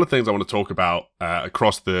 There's a couple of things I want to talk about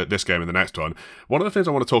across this game and the next one. One of the things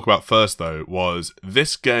I want to talk about first, though, was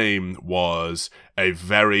this game was a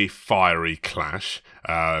very fiery clash.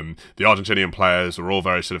 The Argentinian players were all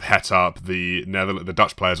very sort of het up. The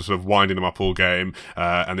Dutch players were sort of winding them up all game,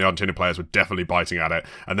 and the Argentinian players were definitely biting at it.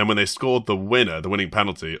 And then when they scored the winning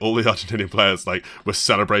penalty, all the Argentinian players were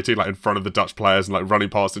celebrating in front of the Dutch players and running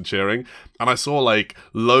past and cheering. And I saw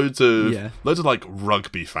loads of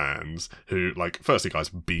rugby fans who firstly, guys,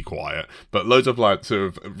 be quiet, but loads of sort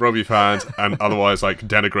of rugby fans and otherwise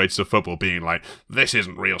denigrators of football being this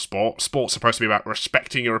isn't real sport. Sport's supposed to be about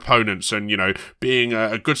respecting your opponents and being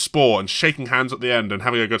a good sport and shaking hands at the end and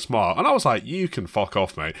having a good smile. And I was like, you can fuck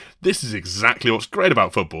off, mate. This is exactly what's great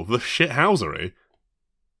about football, the shithousery.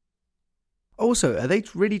 Also, are they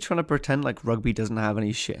really trying to pretend rugby doesn't have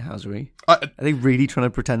any shithousery? Are they really trying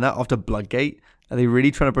to pretend that after Bloodgate? Are they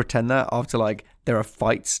really trying to pretend that after there are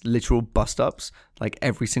fights, literal bust-ups,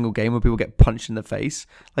 every single game where people get punched in the face?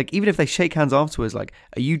 Even if they shake hands afterwards,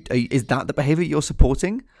 is that the behaviour you're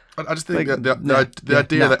supporting? I just think the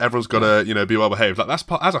idea that everyone's got to be well behaved, that's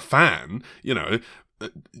part, as a fan,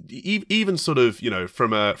 even sort of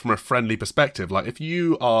from a friendly perspective, if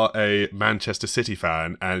you are a Manchester City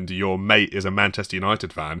fan and your mate is a Manchester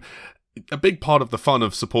United fan, a big part of the fun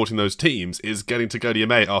of supporting those teams is getting to go to your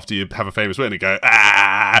mate after you have a famous win and go,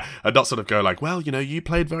 and not sort of go well, you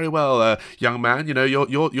played very well, young man,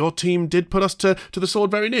 your team did put us to the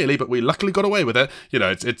sword very nearly, but we luckily got away with it.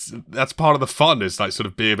 It's that's part of the fun, is sort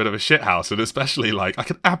of be a bit of a shithouse. And especially I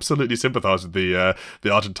can absolutely sympathise with the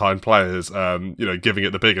Argentine players, giving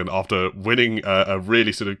it the big one after winning a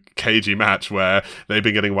really sort of cagey match where they've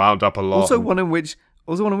been getting wound up a lot. Also one in which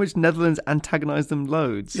Netherlands antagonised them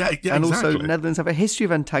loads. Yeah, and exactly. Also Netherlands have a history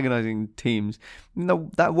of antagonising teams.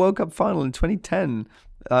 That World Cup final in 2010,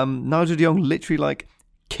 Nigel de Jong literally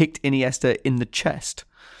kicked Iniesta in the chest.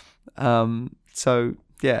 So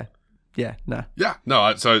yeah, Yeah, nah. Yeah,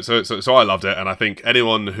 no. So I loved it, and I think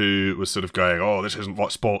anyone who was sort of going, "Oh, this isn't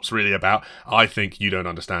what sport's really about," I think you don't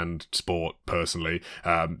understand sport personally,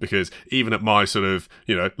 because even at my sort of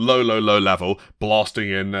low level, blasting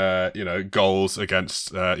in goals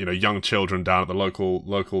against young children down at the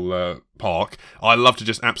local park, I love to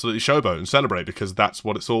just absolutely showboat and celebrate because that's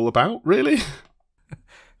what it's all about, really.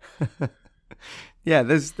 Yeah,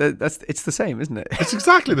 it's the same, isn't it? It's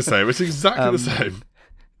exactly the same. It's exactly the same.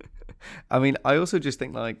 I mean, I also just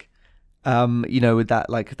think with that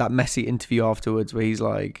that Messi interview afterwards, where he's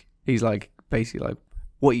like basically like,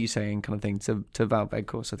 "What are you saying?" kind of thing to Valverde,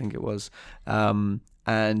 course, I think it was.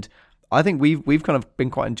 And I think we've kind of been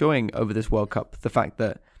quite enjoying over this World Cup the fact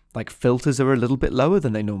that like filters are a little bit lower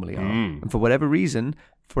than they normally are, and for whatever reason,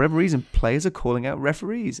 players are calling out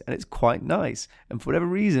referees, and it's quite nice. And for whatever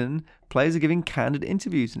reason, players are giving candid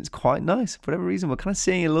interviews, and it's quite nice. For whatever reason, we're kind of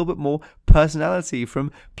seeing a little bit more personality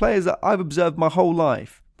from players that I've observed my whole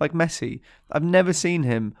life, like Messi. I've never seen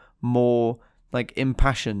him more like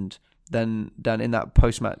impassioned than in that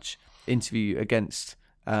post-match interview against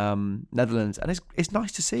Netherlands, and it's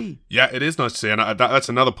nice to see. Yeah, it is nice to see, and that's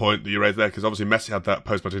another point that you raised there, because obviously Messi had that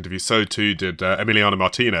post-match interview, so too did Emiliano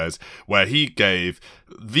Martinez, where he gave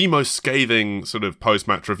the most scathing sort of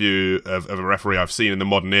post-match review of a referee I've seen in the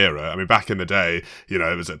modern era. I mean, back in the day,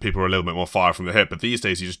 it was that people were a little bit more fire from the hip, but these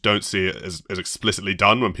days you just don't see it as explicitly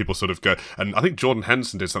done when people sort of go, and I think Jordan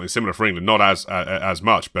Henderson did something similar for England, not as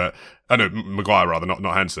much, but Maguire rather, not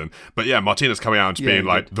Henderson. But yeah, Martinez coming out and just being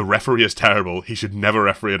like, the referee is terrible, he should never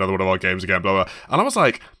referee another one of our games again, blah, blah. And I was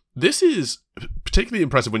like, this is particularly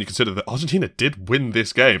impressive when you consider that Argentina did win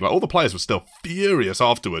this game. Like, all the players were still furious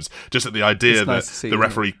afterwards, just at the idea that the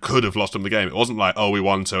referee could have lost them the game. It wasn't like, we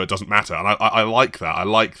won, so it doesn't matter. And I like that. I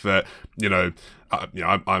like that,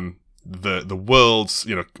 I'm the world's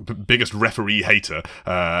biggest referee hater,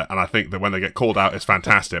 and I think that when they get called out, it's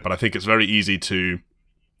fantastic. But I think it's very easy to,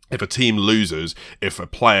 if a team loses, if a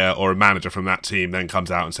player or a manager from that team then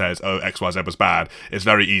comes out and says, XYZ was bad, it's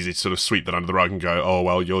very easy to sort of sweep that under the rug and go, oh,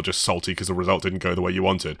 well, you're just salty because the result didn't go the way you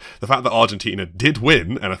wanted. The fact that Argentina did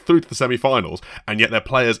win and are through to the semi-finals, and yet their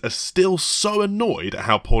players are still so annoyed at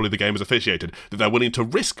how poorly the game was officiated that they're willing to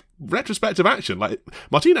risk retrospective action. Like,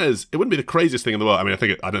 Martinez, it wouldn't be the craziest thing in the world. I mean,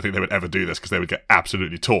 I don't think they would ever do this because they would get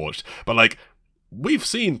absolutely torched. But, like, we've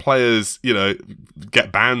seen players,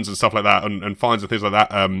 get bans and stuff like that, and fines and things like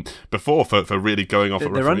that before for really going off at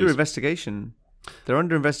referees. They're under investigation. They're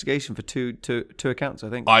under investigation for two accounts, I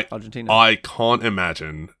think. Argentina. I can't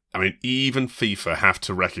imagine. I mean, even FIFA have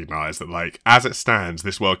to recognise that, like, as it stands,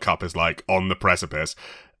 this World Cup is like on the precipice.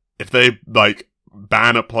 If they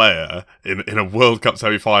ban a player in a World Cup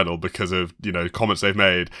semi-final because of comments they've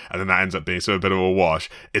made, and then that ends up being sort of a bit of a wash,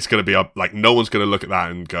 it's going to be like, no one's going to look at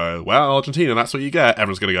that and go, well, Argentina, that's what you get.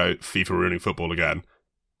 Everyone's going to go, FIFA ruining football again.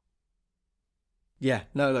 Yeah,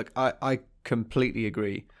 no, look, I completely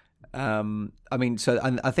agree. I mean,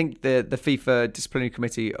 and I think the FIFA disciplinary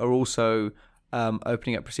committee are also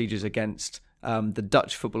opening up procedures against the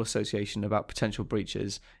Dutch Football Association about potential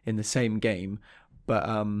breaches in the same game, but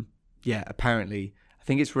yeah, apparently, I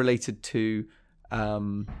think it's related to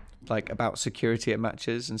about security at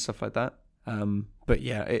matches and stuff like that. But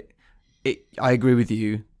yeah, I agree with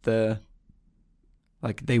you. They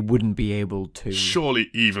wouldn't be able to. Surely,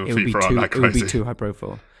 even FIFA aren't that crazy. It would be too high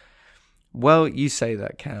profile. Well, you say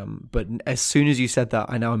that, Cam, but as soon as you said that,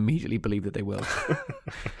 I now immediately believe that they will.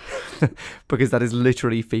 Because that is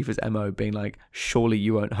literally FIFA's MO, being like, surely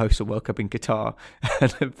you won't host a World Cup in Qatar.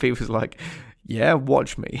 And FIFA's like, yeah,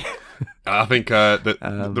 watch me. I think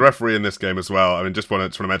the referee in this game as well, I mean, just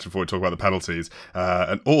want to mention before we talk about the penalties,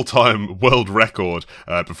 an all-time world record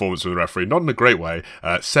performance from the referee, not in a great way.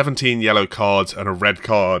 17 yellow cards and a red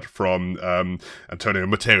card from Antonio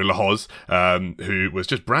Mateo Lahoz, who was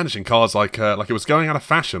just brandishing cards like it was going out of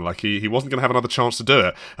fashion, like he wasn't going to have another chance to do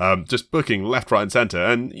it, just booking left, right and centre.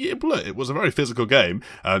 And yeah, it was a very physical game,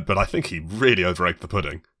 but I think he really overrated the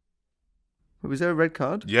pudding. Was there a red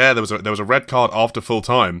card? Yeah, there was a red card after full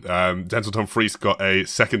time. Denzel Dumfries got a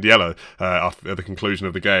second yellow at the conclusion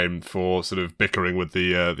of the game for sort of bickering with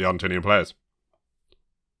the Argentinian players.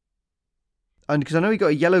 And because I know he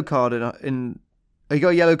got a yellow card he got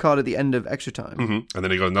a yellow card at the end of extra time, and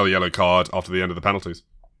then he got another yellow card after the end of the penalties.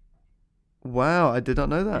 Wow, I did not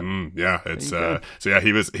know that. Yeah, it's so yeah,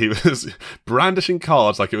 he was brandishing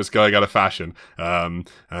cards like it was going out of fashion. I mean,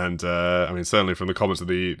 certainly from the comments of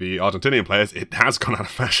the Argentinian players, it has gone out of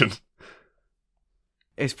fashion.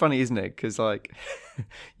 It's funny, isn't it? Because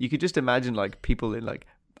you could just imagine people in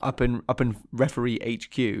up in referee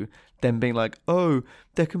HQ, then being like, oh,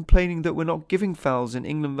 they're complaining that we're not giving fouls in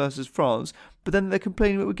England versus France, but then they're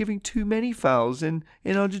complaining that we're giving too many fouls in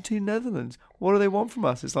Argentina, Netherlands. What do they want from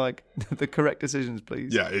us? It's like, the correct decisions,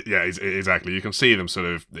 please. Yeah, exactly. You can see them sort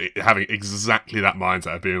of having exactly that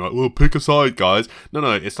mindset of being like, well, pick a side, guys.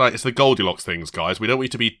 No, it's like, it's the Goldilocks things, guys. We don't want you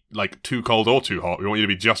to be like too cold or too hot. We want you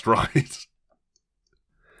to be just right.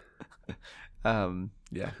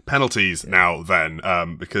 Yeah. Penalties now then,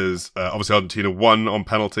 because obviously Argentina won on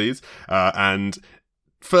penalties, and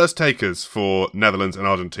first takers for Netherlands and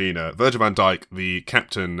Argentina: Virgil van Dijk, the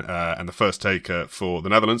captain and the first taker for the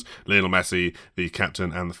Netherlands; Lionel Messi, the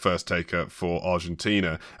captain and the first taker for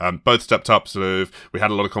Argentina. Both stepped up. We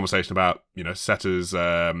had a lot of conversation about, you know, setters,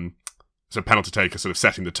 so penalty taker sort of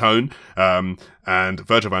setting the tone, and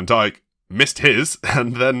Virgil van Dijk missed his,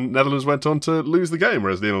 and then Netherlands went on to lose the game,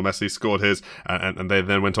 whereas Lionel Messi scored his, and they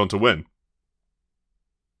then went on to win.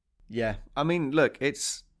 Yeah, I mean, look,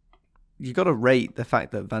 you got to rate the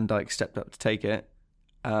fact that Van Dijk stepped up to take it.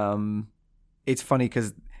 It's funny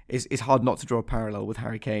because it's hard not to draw a parallel with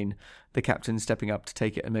Harry Kane, the captain, stepping up to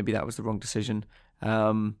take it, and maybe that was the wrong decision.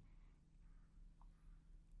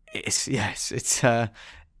 It's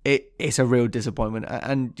a real disappointment,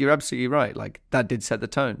 and you're absolutely right. Like, that did set the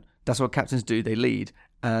tone. That's what captains do. They lead.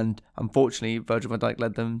 And unfortunately, Virgil van Dijk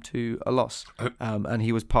led them to a loss. And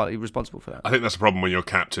he was partly responsible for that. I think that's a problem when your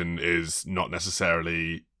captain is not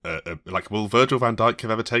necessarily... like, will Virgil van Dijk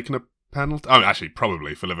have ever taken a penalty? Oh, actually,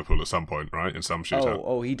 probably for Liverpool at some point, right? In some shootout.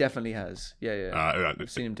 Oh, he definitely has. Yeah.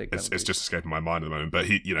 I've seen him take penalties. It's just escaping my mind at the moment. But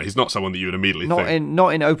he's not someone that you would immediately think...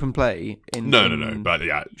 Not in open play. No. But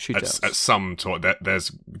yeah, shootouts. At some point, there's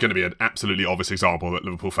going to be an absolutely obvious example that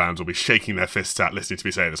Liverpool fans will be shaking their fists at listening to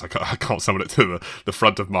me say this. I can't summon it to the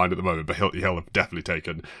front of mind at the moment, but he'll have definitely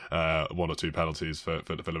taken one or two penalties for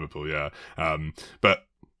Liverpool, yeah. But...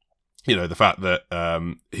 you know, the fact that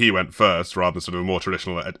he went first rather than sort of a more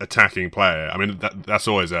traditional attacking player. I mean, that's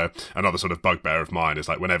always another sort of bugbear of mine. Is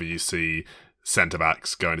like whenever you see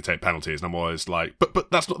centre-backs going to take penalties, and I'm always like, but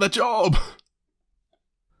that's not their job.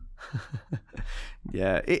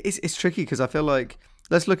 Yeah, it's tricky because I feel like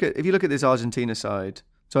if you look at this Argentina side,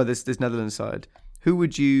 this Netherlands side, who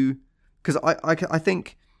would you? Because I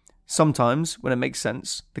think. Sometimes, when it makes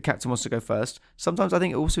sense, the captain wants to go first. Sometimes I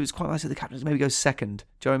think also it's quite nice that the captain maybe goes second.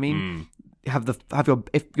 Do you know what I mean?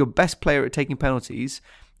 If your best player at taking penalties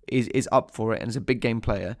is up for it and is a big game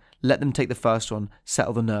player, let them take the first one,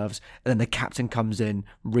 settle the nerves, and then the captain comes in,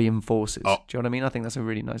 reinforces. Do you know what I mean? I think that's a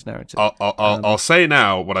really nice narrative. I'll say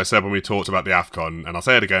now what I said when we talked about the AFCON, and I'll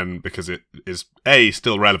say it again because it is A,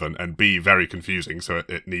 still relevant, and B, very confusing, so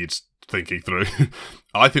it needs thinking through.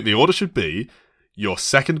 I think the order should be: your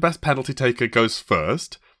second best penalty taker goes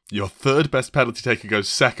first, your third best penalty taker goes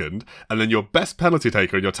second, and then your best penalty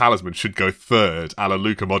taker and your talisman should go third, a la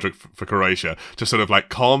Luka Modric for Croatia, to sort of like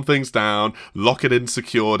calm things down, lock it in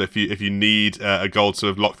secured if you need a goal to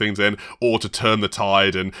sort of lock things in, or to turn the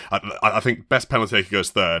tide. And I think best penalty taker goes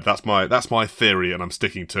third. That's my theory, and I'm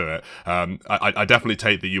sticking to it. I definitely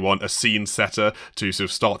take that you want a scene setter to sort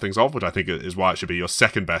of start things off, which I think is why it should be your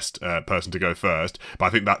second best person to go first. But I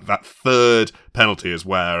think that third penalty is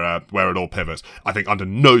where it all pivots. I think under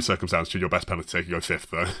no circumstance should your best penalty taker go fifth,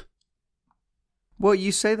 though. Well,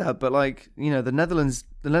 you say that, but like, you know, the Netherlands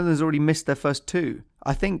already missed their first two.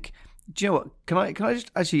 I think. Do you know what? Can I just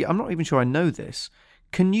actually? I'm not even sure I know this.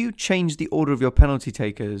 Can you change the order of your penalty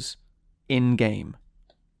takers in game?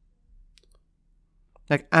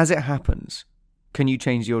 Like, as it happens, can you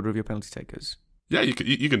change the order of your penalty takers? Yeah,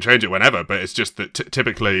 you can change it whenever, but it's just that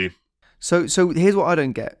typically. So here's what I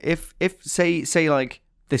don't get. If say like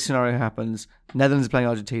this scenario happens, Netherlands are playing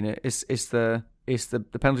Argentina. It's the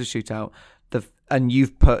penalty shootout. And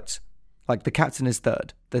you've put like the captain is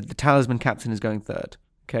third. The talisman captain is going third.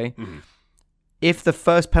 Okay. Mm-hmm. If the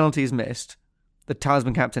first penalty is missed, the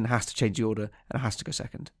talisman captain has to change the order and has to go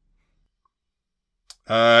second.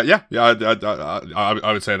 I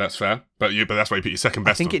would say that's fair. But that's why you put your second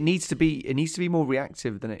best. I think on. it needs to be more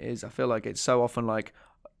reactive than it is. I feel like it's so often like,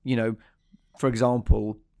 you know, for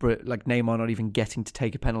example, like Neymar not even getting to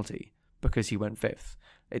take a penalty because he went fifth.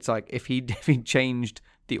 It's like if he changed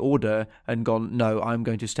the order and gone, no, I'm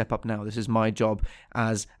going to step up now. This is my job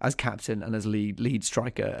as captain and as lead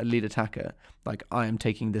striker, a lead attacker. Like, I am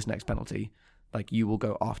taking this next penalty. Like, you will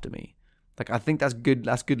go after me. Like, I think that's good.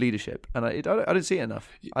 That's good leadership, and I don't see it enough.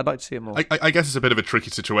 I'd like to see it more. I guess it's a bit of a tricky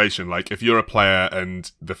situation. Like, if you're a player and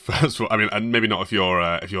the first one, I mean, and maybe not if you're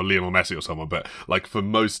Lionel Messi or someone, but like for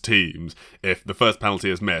most teams, if the first penalty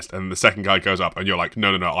is missed and the second guy goes up and you're like,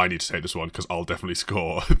 no, I need to take this one because I'll definitely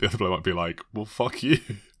score. The other player might be like, well, fuck you.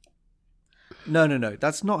 No.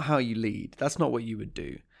 That's not how you lead. That's not what you would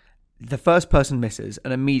do. The first person misses,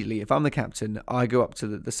 and immediately, if I'm the captain, I go up to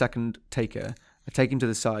the second taker, I take him to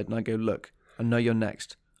the side, and I go, look, I know you're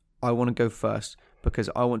next. I want to go first because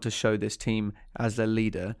I want to show this team as their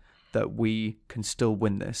leader that we can still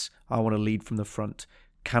win this. I want to lead from the front.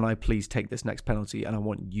 Can I please take this next penalty? And I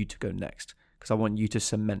want you to go next because I want you to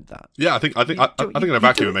cement that. Yeah, I think in a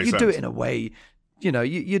vacuum it makes sense. You do it in a way,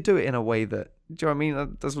 you do it in a way that, do you know what I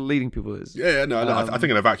mean? That's what leading people is. Yeah, no, I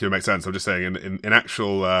think in a vacuum it makes sense. I'm just saying in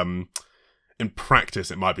actual in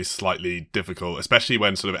practice, it might be slightly difficult, especially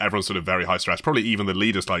when sort of everyone's sort of very high stress. Probably even the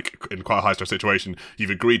leaders, like in quite a high stress situation,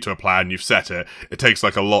 you've agreed to a plan, you've set it. It takes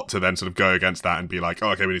like a lot to then sort of go against that and be like,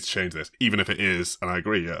 oh, okay, we need to change this, even if it is, and I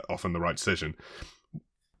agree, often the right decision.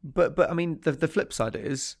 But I mean, the flip side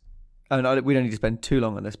is, and we don't need to spend too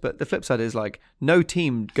long on this, but the flip side is like no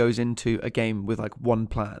team goes into a game with like one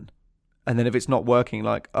plan, and then if it's not working,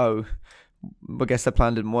 like, oh, I guess the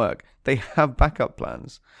plan didn't work. They have backup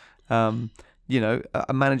plans.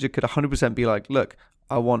 A manager could 100% be like, look,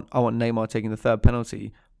 I want Neymar taking the third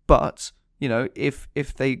penalty, but if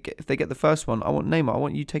they get the first one, I want Neymar. I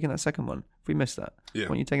want you taking that second one. If we miss that, I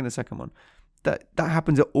want you taking the second one. That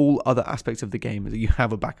happens at all other aspects of the game. That you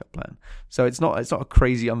have a backup plan. So it's not a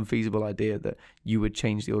crazy unfeasible idea that you would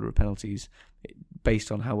change the order of penalties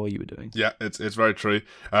based on how well you were doing. Yeah, it's very true.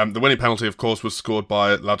 The winning penalty, of course, was scored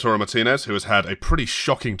by Lautaro Martinez, who has had a pretty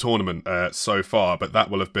shocking tournament so far, but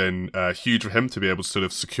that will have been huge for him to be able to sort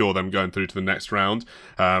of secure them going through to the next round.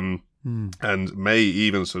 And may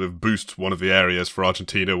even sort of boost one of the areas for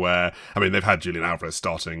Argentina where, I mean, they've had Julian Alvarez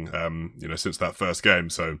starting, since that first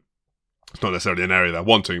game, so it's not necessarily an area they're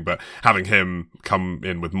wanting, but having him come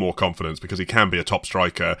in with more confidence because he can be a top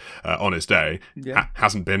striker on his day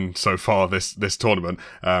hasn't been so far this tournament.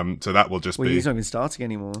 So that will just be. He's not even starting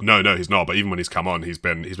anymore. No, he's not. But even when he's come on, he's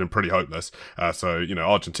been pretty hopeless. So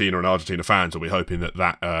Argentina and Argentina fans will be hoping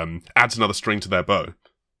that adds another string to their bow.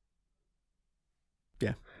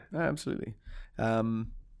 Yeah, absolutely. I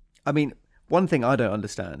mean, one thing I don't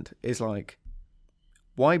understand is like,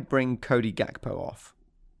 why bring Cody Gakpo off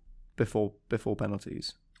before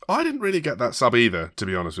penalties? I didn't really get that sub either, to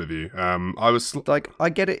be honest with you. I was like, I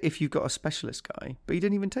get it if you've got a specialist guy, but he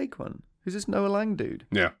didn't even take one. Who's this Noah Lang dude?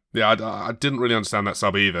 Yeah. I didn't really understand that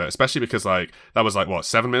sub either, especially because like that was like what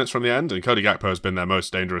 7 minutes from the end, and Cody Gakpo has been their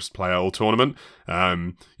most dangerous player all tournament.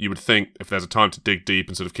 You would think if there's a time to dig deep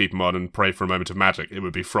and sort of keep him on and pray for a moment of magic, it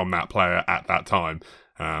would be from that player at that time.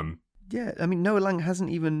 Yeah, I mean Noah Lang hasn't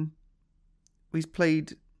even. He's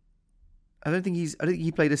played. I don't think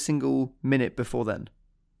he played a single minute before then.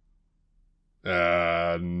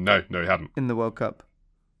 No, he hadn't. In the World Cup.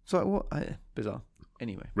 So what? Bizarre.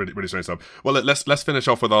 Anyway, really strange stuff. Well, let's finish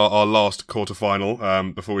off with our last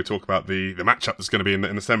quarterfinal before we talk about the matchup that's going to be in the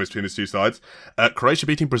semis between these two sides. Croatia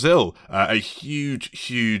beating Brazil, a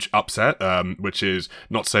huge upset. Which is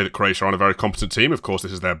not to say that Croatia aren't a very competent team. Of course,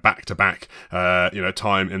 this is their back-to-back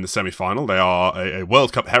time in the semi-final. They are a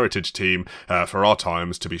World Cup heritage team for our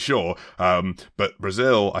times, to be sure. But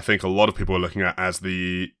Brazil, I think a lot of people are looking at as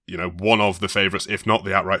the one of the favourites, if not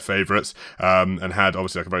the outright favourites, and had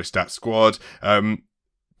obviously like a very stacked squad.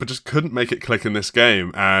 But just couldn't make it click in this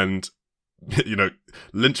game, and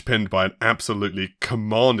linchpinned by an absolutely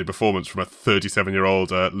commanding performance from a 37-year-old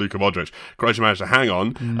Luka Modric. Croatia managed to hang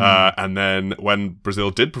on, and then when Brazil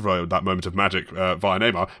did provide that moment of magic via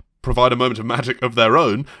Neymar, provide a moment of magic of their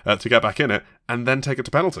own to get back in it, and then take it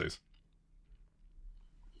to penalties.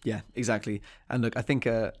 Yeah, exactly. And look, I think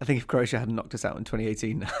if Croatia hadn't knocked us out in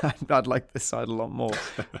 2018, I'd like this side a lot more.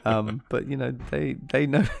 But they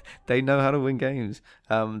know how to win games.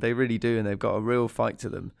 They really do, and they've got a real fight to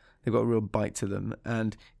them. They've got a real bite to them.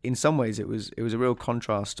 And in some ways, it was a real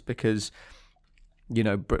contrast because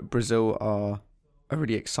Brazil are a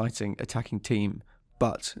really exciting attacking team.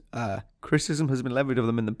 But criticism has been levied of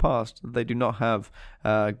them in the past. They do not have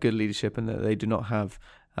good leadership, and they do not have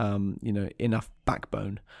enough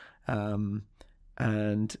backbone.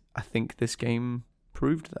 And I think this game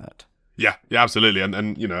proved that. Yeah, absolutely. And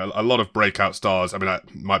a lot of breakout stars. I mean,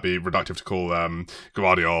 it might be reductive to call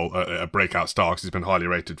Guardiola a breakout star because he's been highly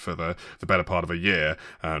rated for the better part of a year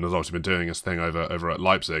and has obviously been doing his thing over at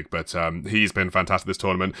Leipzig. But he's been fantastic this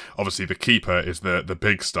tournament. Obviously, the keeper is the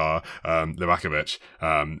big star, Livakovic,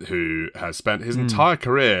 who has spent his entire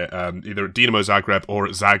career either at Dinamo Zagreb or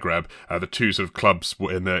at Zagreb, the two sort of clubs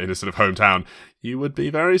in his sort of hometown. You would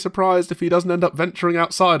be very surprised if he doesn't end up venturing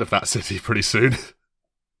outside of that city pretty soon.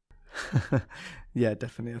 Yeah,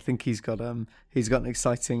 definitely. I think he's got an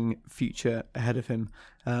exciting future ahead of him.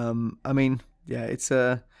 I mean, yeah, it's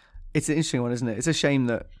an interesting one, isn't it? It's a shame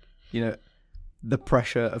that the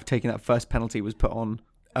pressure of taking that first penalty was put on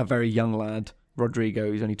a very young lad, Rodrigo,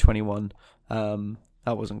 who's only 21. That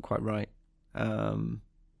wasn't quite right. I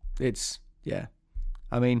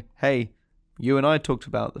mean, hey, you and I talked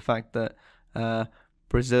about the fact that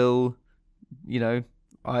Brazil,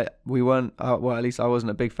 we weren't, well, at least I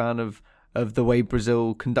wasn't a big fan of the way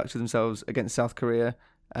Brazil conducted themselves against South Korea,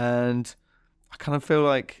 and I kind of feel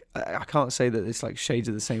like, I can't say that it's like shades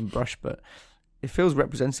of the same brush, but it feels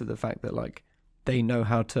representative of the fact that like they know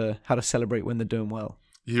how to celebrate when they're doing well.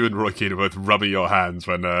 You and Roy Keane are both rubbing your hands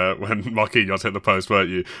when Marquinhos hit the post, weren't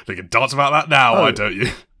you? Thinking, dance about that now, why don't you?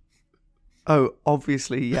 Oh,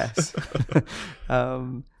 obviously, yes. But I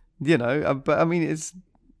mean, it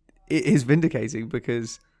is vindicating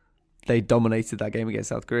because they dominated that game against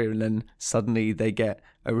South Korea, and then suddenly they get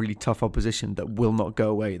a really tough opposition that will not go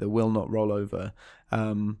away, that will not roll over,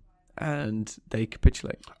 and they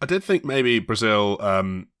capitulate. I did think maybe Brazil, I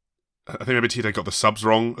think maybe Tite got the subs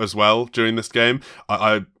wrong as well during this game.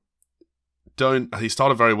 He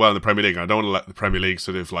started very well in the Premier League, and I don't want to let the Premier League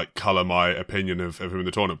sort of like colour my opinion of him in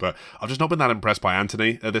the tournament, but I've just not been that impressed by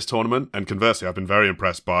Antony at this tournament, and conversely I've been very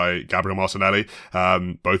impressed by Gabriel Martinelli,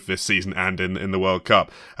 both this season and in the World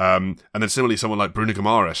Cup, and then similarly someone like Bruno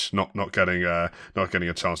Guimaraes not getting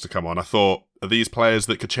a chance to come on. I thought, are these players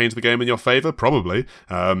that could change the game in your favour? Probably,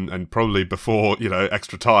 and probably before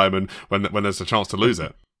extra time and when there's a chance to lose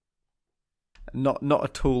it. Not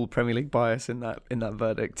at all Premier League bias in that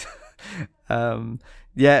verdict.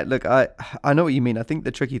 Look, I know what you mean. I think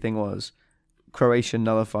the tricky thing was Croatia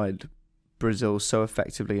nullified Brazil so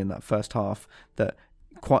effectively in that first half that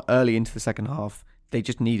quite early into the second half they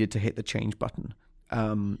just needed to hit the change button.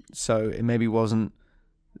 So it maybe wasn't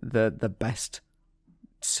the best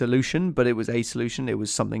solution, but it was a solution. It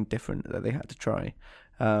was something different that they had to try,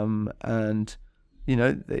 and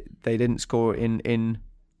they didn't score in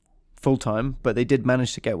full time, but they did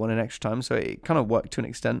manage to get one in extra time, so it kind of worked to an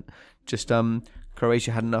extent. Just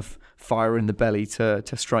Croatia had enough fire in the belly to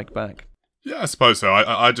strike back. Yeah, I suppose so.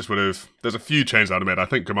 I just would have... There's a few changes I'd have made. I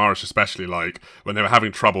think Guimaraes especially, like, when they were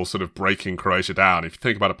having trouble sort of breaking Croatia down, if you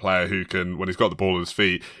think about a player who can, when he's got the ball at his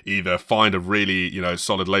feet, either find a really,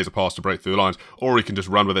 solid laser pass to break through the lines, or he can just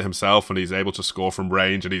run with it himself and he's able to score from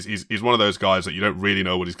range, and he's one of those guys that you don't really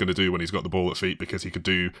know what he's going to do when he's got the ball at feet, because he could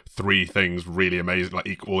do three things really amazing,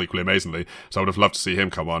 like all equally amazingly. So I would have loved to see him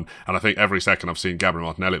come on, and I think every second I've seen Gabriel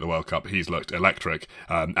Martinelli at the World Cup, he's looked electric,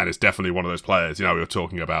 and it's definitely one of those players, we were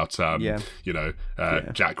talking about,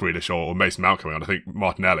 Jack Grealish or Mason Mount coming on. I think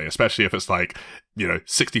Martinelli, especially if it's like,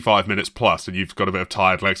 65 minutes plus and you've got a bit of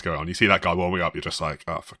tired legs going on, you see that guy warming up, you're just like,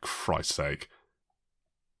 oh, for Christ's sake.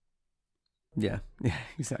 Yeah,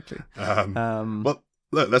 exactly. Well,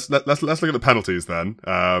 look, let's look at the penalties then,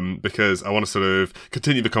 because I want to sort of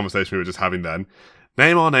continue the conversation we were just having then.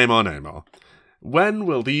 Neymar. When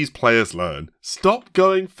will these players learn? Stop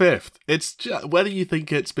going fifth. It's just, whether you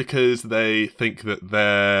think it's because they think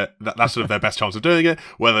that that's sort of their best chance of doing it,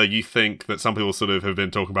 whether you think that some people sort of have been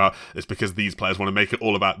talking about it's because these players want to make it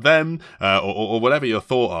all about them, or whatever your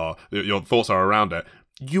thoughts are around it.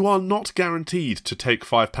 You are not guaranteed to take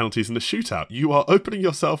 5 penalties in the shootout. You are opening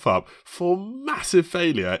yourself up for massive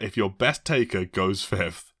failure if your best taker goes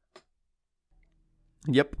fifth.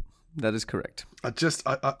 Yep, that is correct.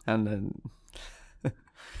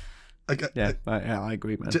 I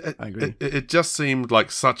agree, man. I agree. It just seemed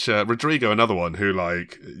like such a... Rodrigo, another one who,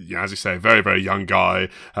 like, as you say, very, very young guy.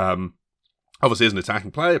 Obviously is an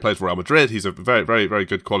attacking player. He plays for Real Madrid. He's a very, very, very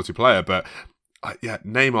good quality player. But,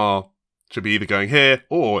 Neymar should be either going here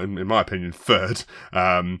or, in my opinion, third,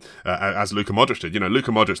 as Luka Modric did.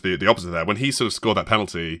 Luka Modric, the opposite there. When he sort of scored that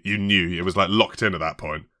penalty, you knew it was, like, locked in at that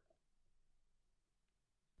point.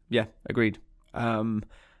 Yeah, agreed.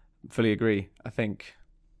 Fully agree. I think...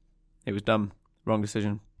 it was dumb. Wrong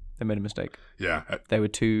decision. They made a mistake. Yeah. They were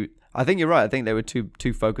too... I think you're right. I think they were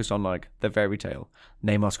too focused on like the fairy tale.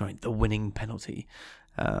 Neymar scoring the winning penalty.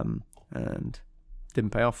 And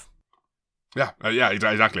didn't pay off. Yeah,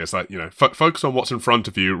 exactly. It's like, focus on what's in front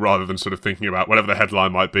of you rather than sort of thinking about whatever the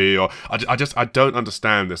headline might be. Or I don't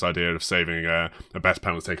understand this idea of saving a best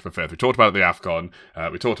penalty taker for fifth. We talked about it at the AFCON.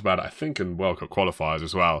 We talked about it, I think, in World Cup qualifiers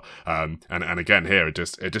as well. And again here, it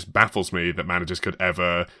just baffles me that managers could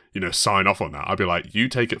ever, sign off on that. I'd be like, you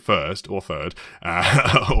take it first or third,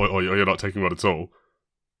 or you're not taking one at all.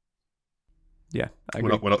 Yeah, I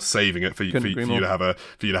agree. We're not saving it for you to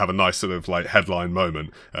have a nice sort of like headline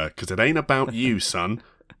moment, because it ain't about you, son.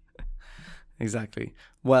 Exactly.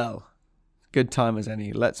 Well, good time as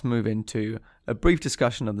any. Let's move into a brief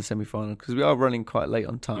discussion of the semi-final because we are running quite late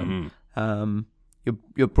on time. Mm-hmm.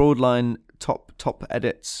 Your broadline top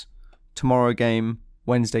edits tomorrow game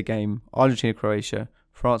Wednesday game, Argentina-Croatia,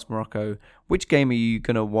 France-Morocco. Which game are you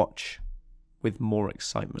going to watch with more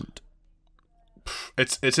excitement?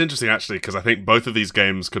 It's interesting, actually, because I think both of these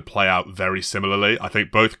games could play out very similarly. I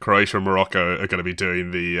think both Croatia and Morocco are going to be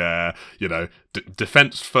doing the,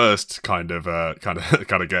 defense first kind of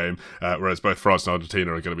game, whereas both France and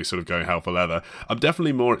Argentina are going to be sort of going hell for leather. I'm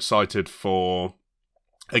definitely more excited for...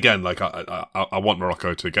 Again, like I want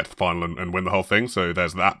Morocco to get to the final and win the whole thing, so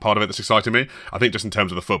there's that part of it that's exciting me. I think just in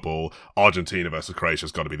terms of the football, Argentina versus Croatia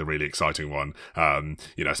has got to be the really exciting one.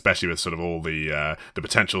 Especially with sort of all the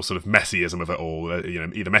potential sort of Messiism of it all.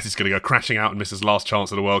 Either Messi's going to go crashing out and miss his last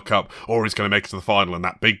chance at the World Cup, or he's going to make it to the final, and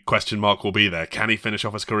that big question mark will be there. Can he finish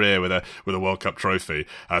off his career with a World Cup trophy?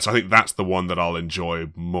 So I think that's the one that I'll enjoy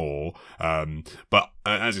more. But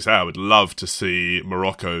as you say, I would love to see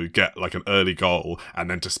Morocco get like an early goal and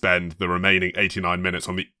then to spend the remaining 89 minutes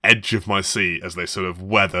on the edge of my seat as they sort of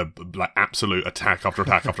weather like absolute attack after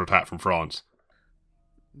attack after attack from France.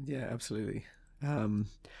 Yeah, absolutely.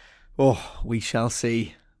 We shall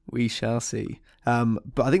see. We shall see.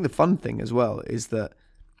 But I think the fun thing as well is that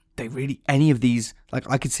any of these, like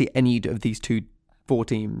I could see any of these 4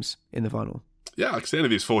 teams in the final. Yeah, I can see any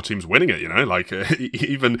of these 4 teams winning it,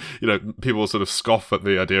 even, people sort of scoff at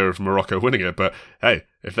the idea of Morocco winning it, but hey,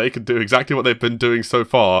 if they can do exactly what they've been doing so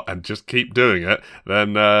far and just keep doing it,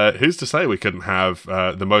 then who's to say we couldn't have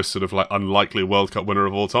the most sort of like unlikely World Cup winner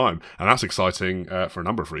of all time? And that's exciting for a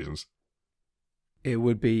number of reasons. It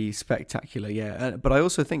would be spectacular, yeah. But I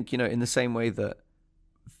also think, in the same way that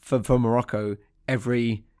for Morocco,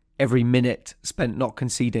 every minute spent not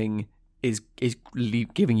conceding is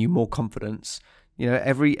giving you more confidence.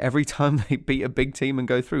 Every time they beat a big team and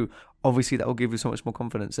go through, obviously that will give you so much more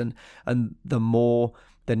confidence. And the more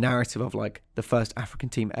the narrative of like the first African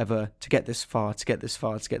team ever to get this far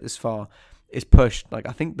is pushed. Like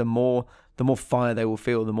I think the more fire they will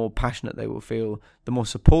feel, the more passionate they will feel, the more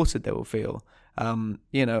supported they will feel.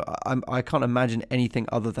 I can't imagine anything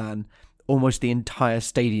other than almost the entire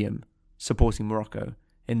stadium supporting Morocco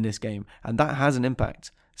in this game, and that has an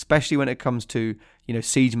impact. Especially when it comes to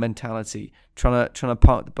siege mentality, trying to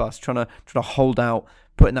park the bus, trying to hold out,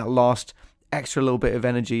 putting that last extra little bit of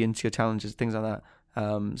energy into your challenges, things like that.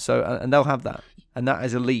 And they'll have that, and that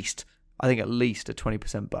is at least a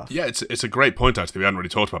 20% buff. Yeah, it's a great point actually we hadn't really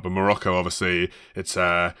talked about. But Morocco, obviously, it's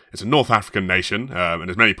a North African nation, and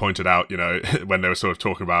as many pointed out, when they were sort of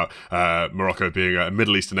talking about Morocco being a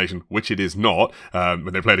Middle Eastern nation, which it is not.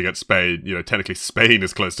 When they played against Spain, technically Spain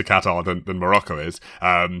is closer to Qatar than Morocco is,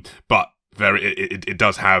 but. It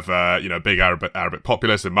does have a big Arabic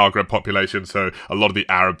populace and Maghreb population, so a lot of the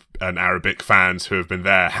Arab and Arabic fans who have been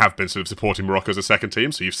there have been sort of supporting Morocco as a second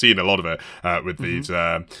team. So you've seen a lot of it with these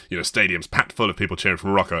stadiums packed full of people cheering for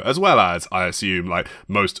Morocco, as well as I assume like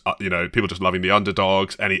most people just loving the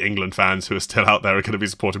underdogs. Any England fans who are still out there are going to be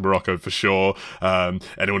supporting Morocco for sure.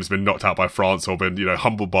 Anyone who's been knocked out by France or been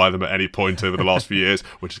humbled by them at any point over the last few years,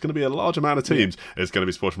 which is going to be a large amount of teams, is going to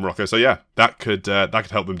be supporting Morocco. So yeah, that could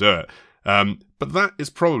help them do it. But that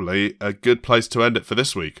is probably a good place to end it for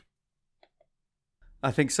this week.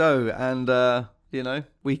 I think so. And,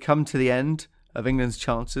 we come to the end of England's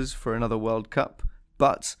chances for another World Cup.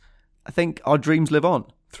 But I think our dreams live on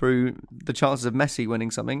through the chances of Messi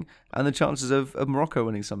winning something and the chances of Morocco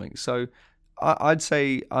winning something. So I'd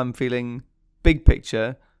say I'm feeling big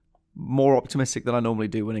picture more optimistic than I normally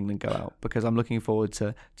do when England go out, because I'm looking forward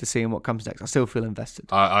to seeing what comes next. I still feel invested.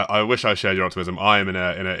 I wish I shared your optimism. I am in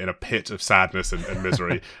a pit of sadness and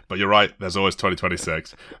misery, but you're right. There's always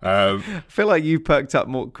 2026. I feel like you perked up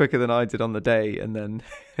more quicker than I did on the day, and then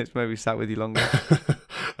it's maybe sat with you longer.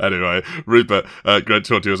 Anyway, Rupert, great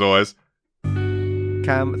to talk to you as always.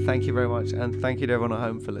 Cam, thank you very much, and thank you to everyone at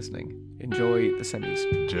home for listening. Enjoy the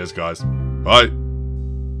semis. Cheers, guys. Bye.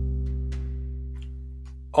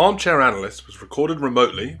 Armchair Analyst was recorded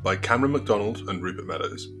remotely by Cameron McDonald and Rupert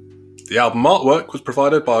Meadows. The album artwork was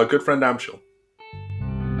provided by our good friend Amshel.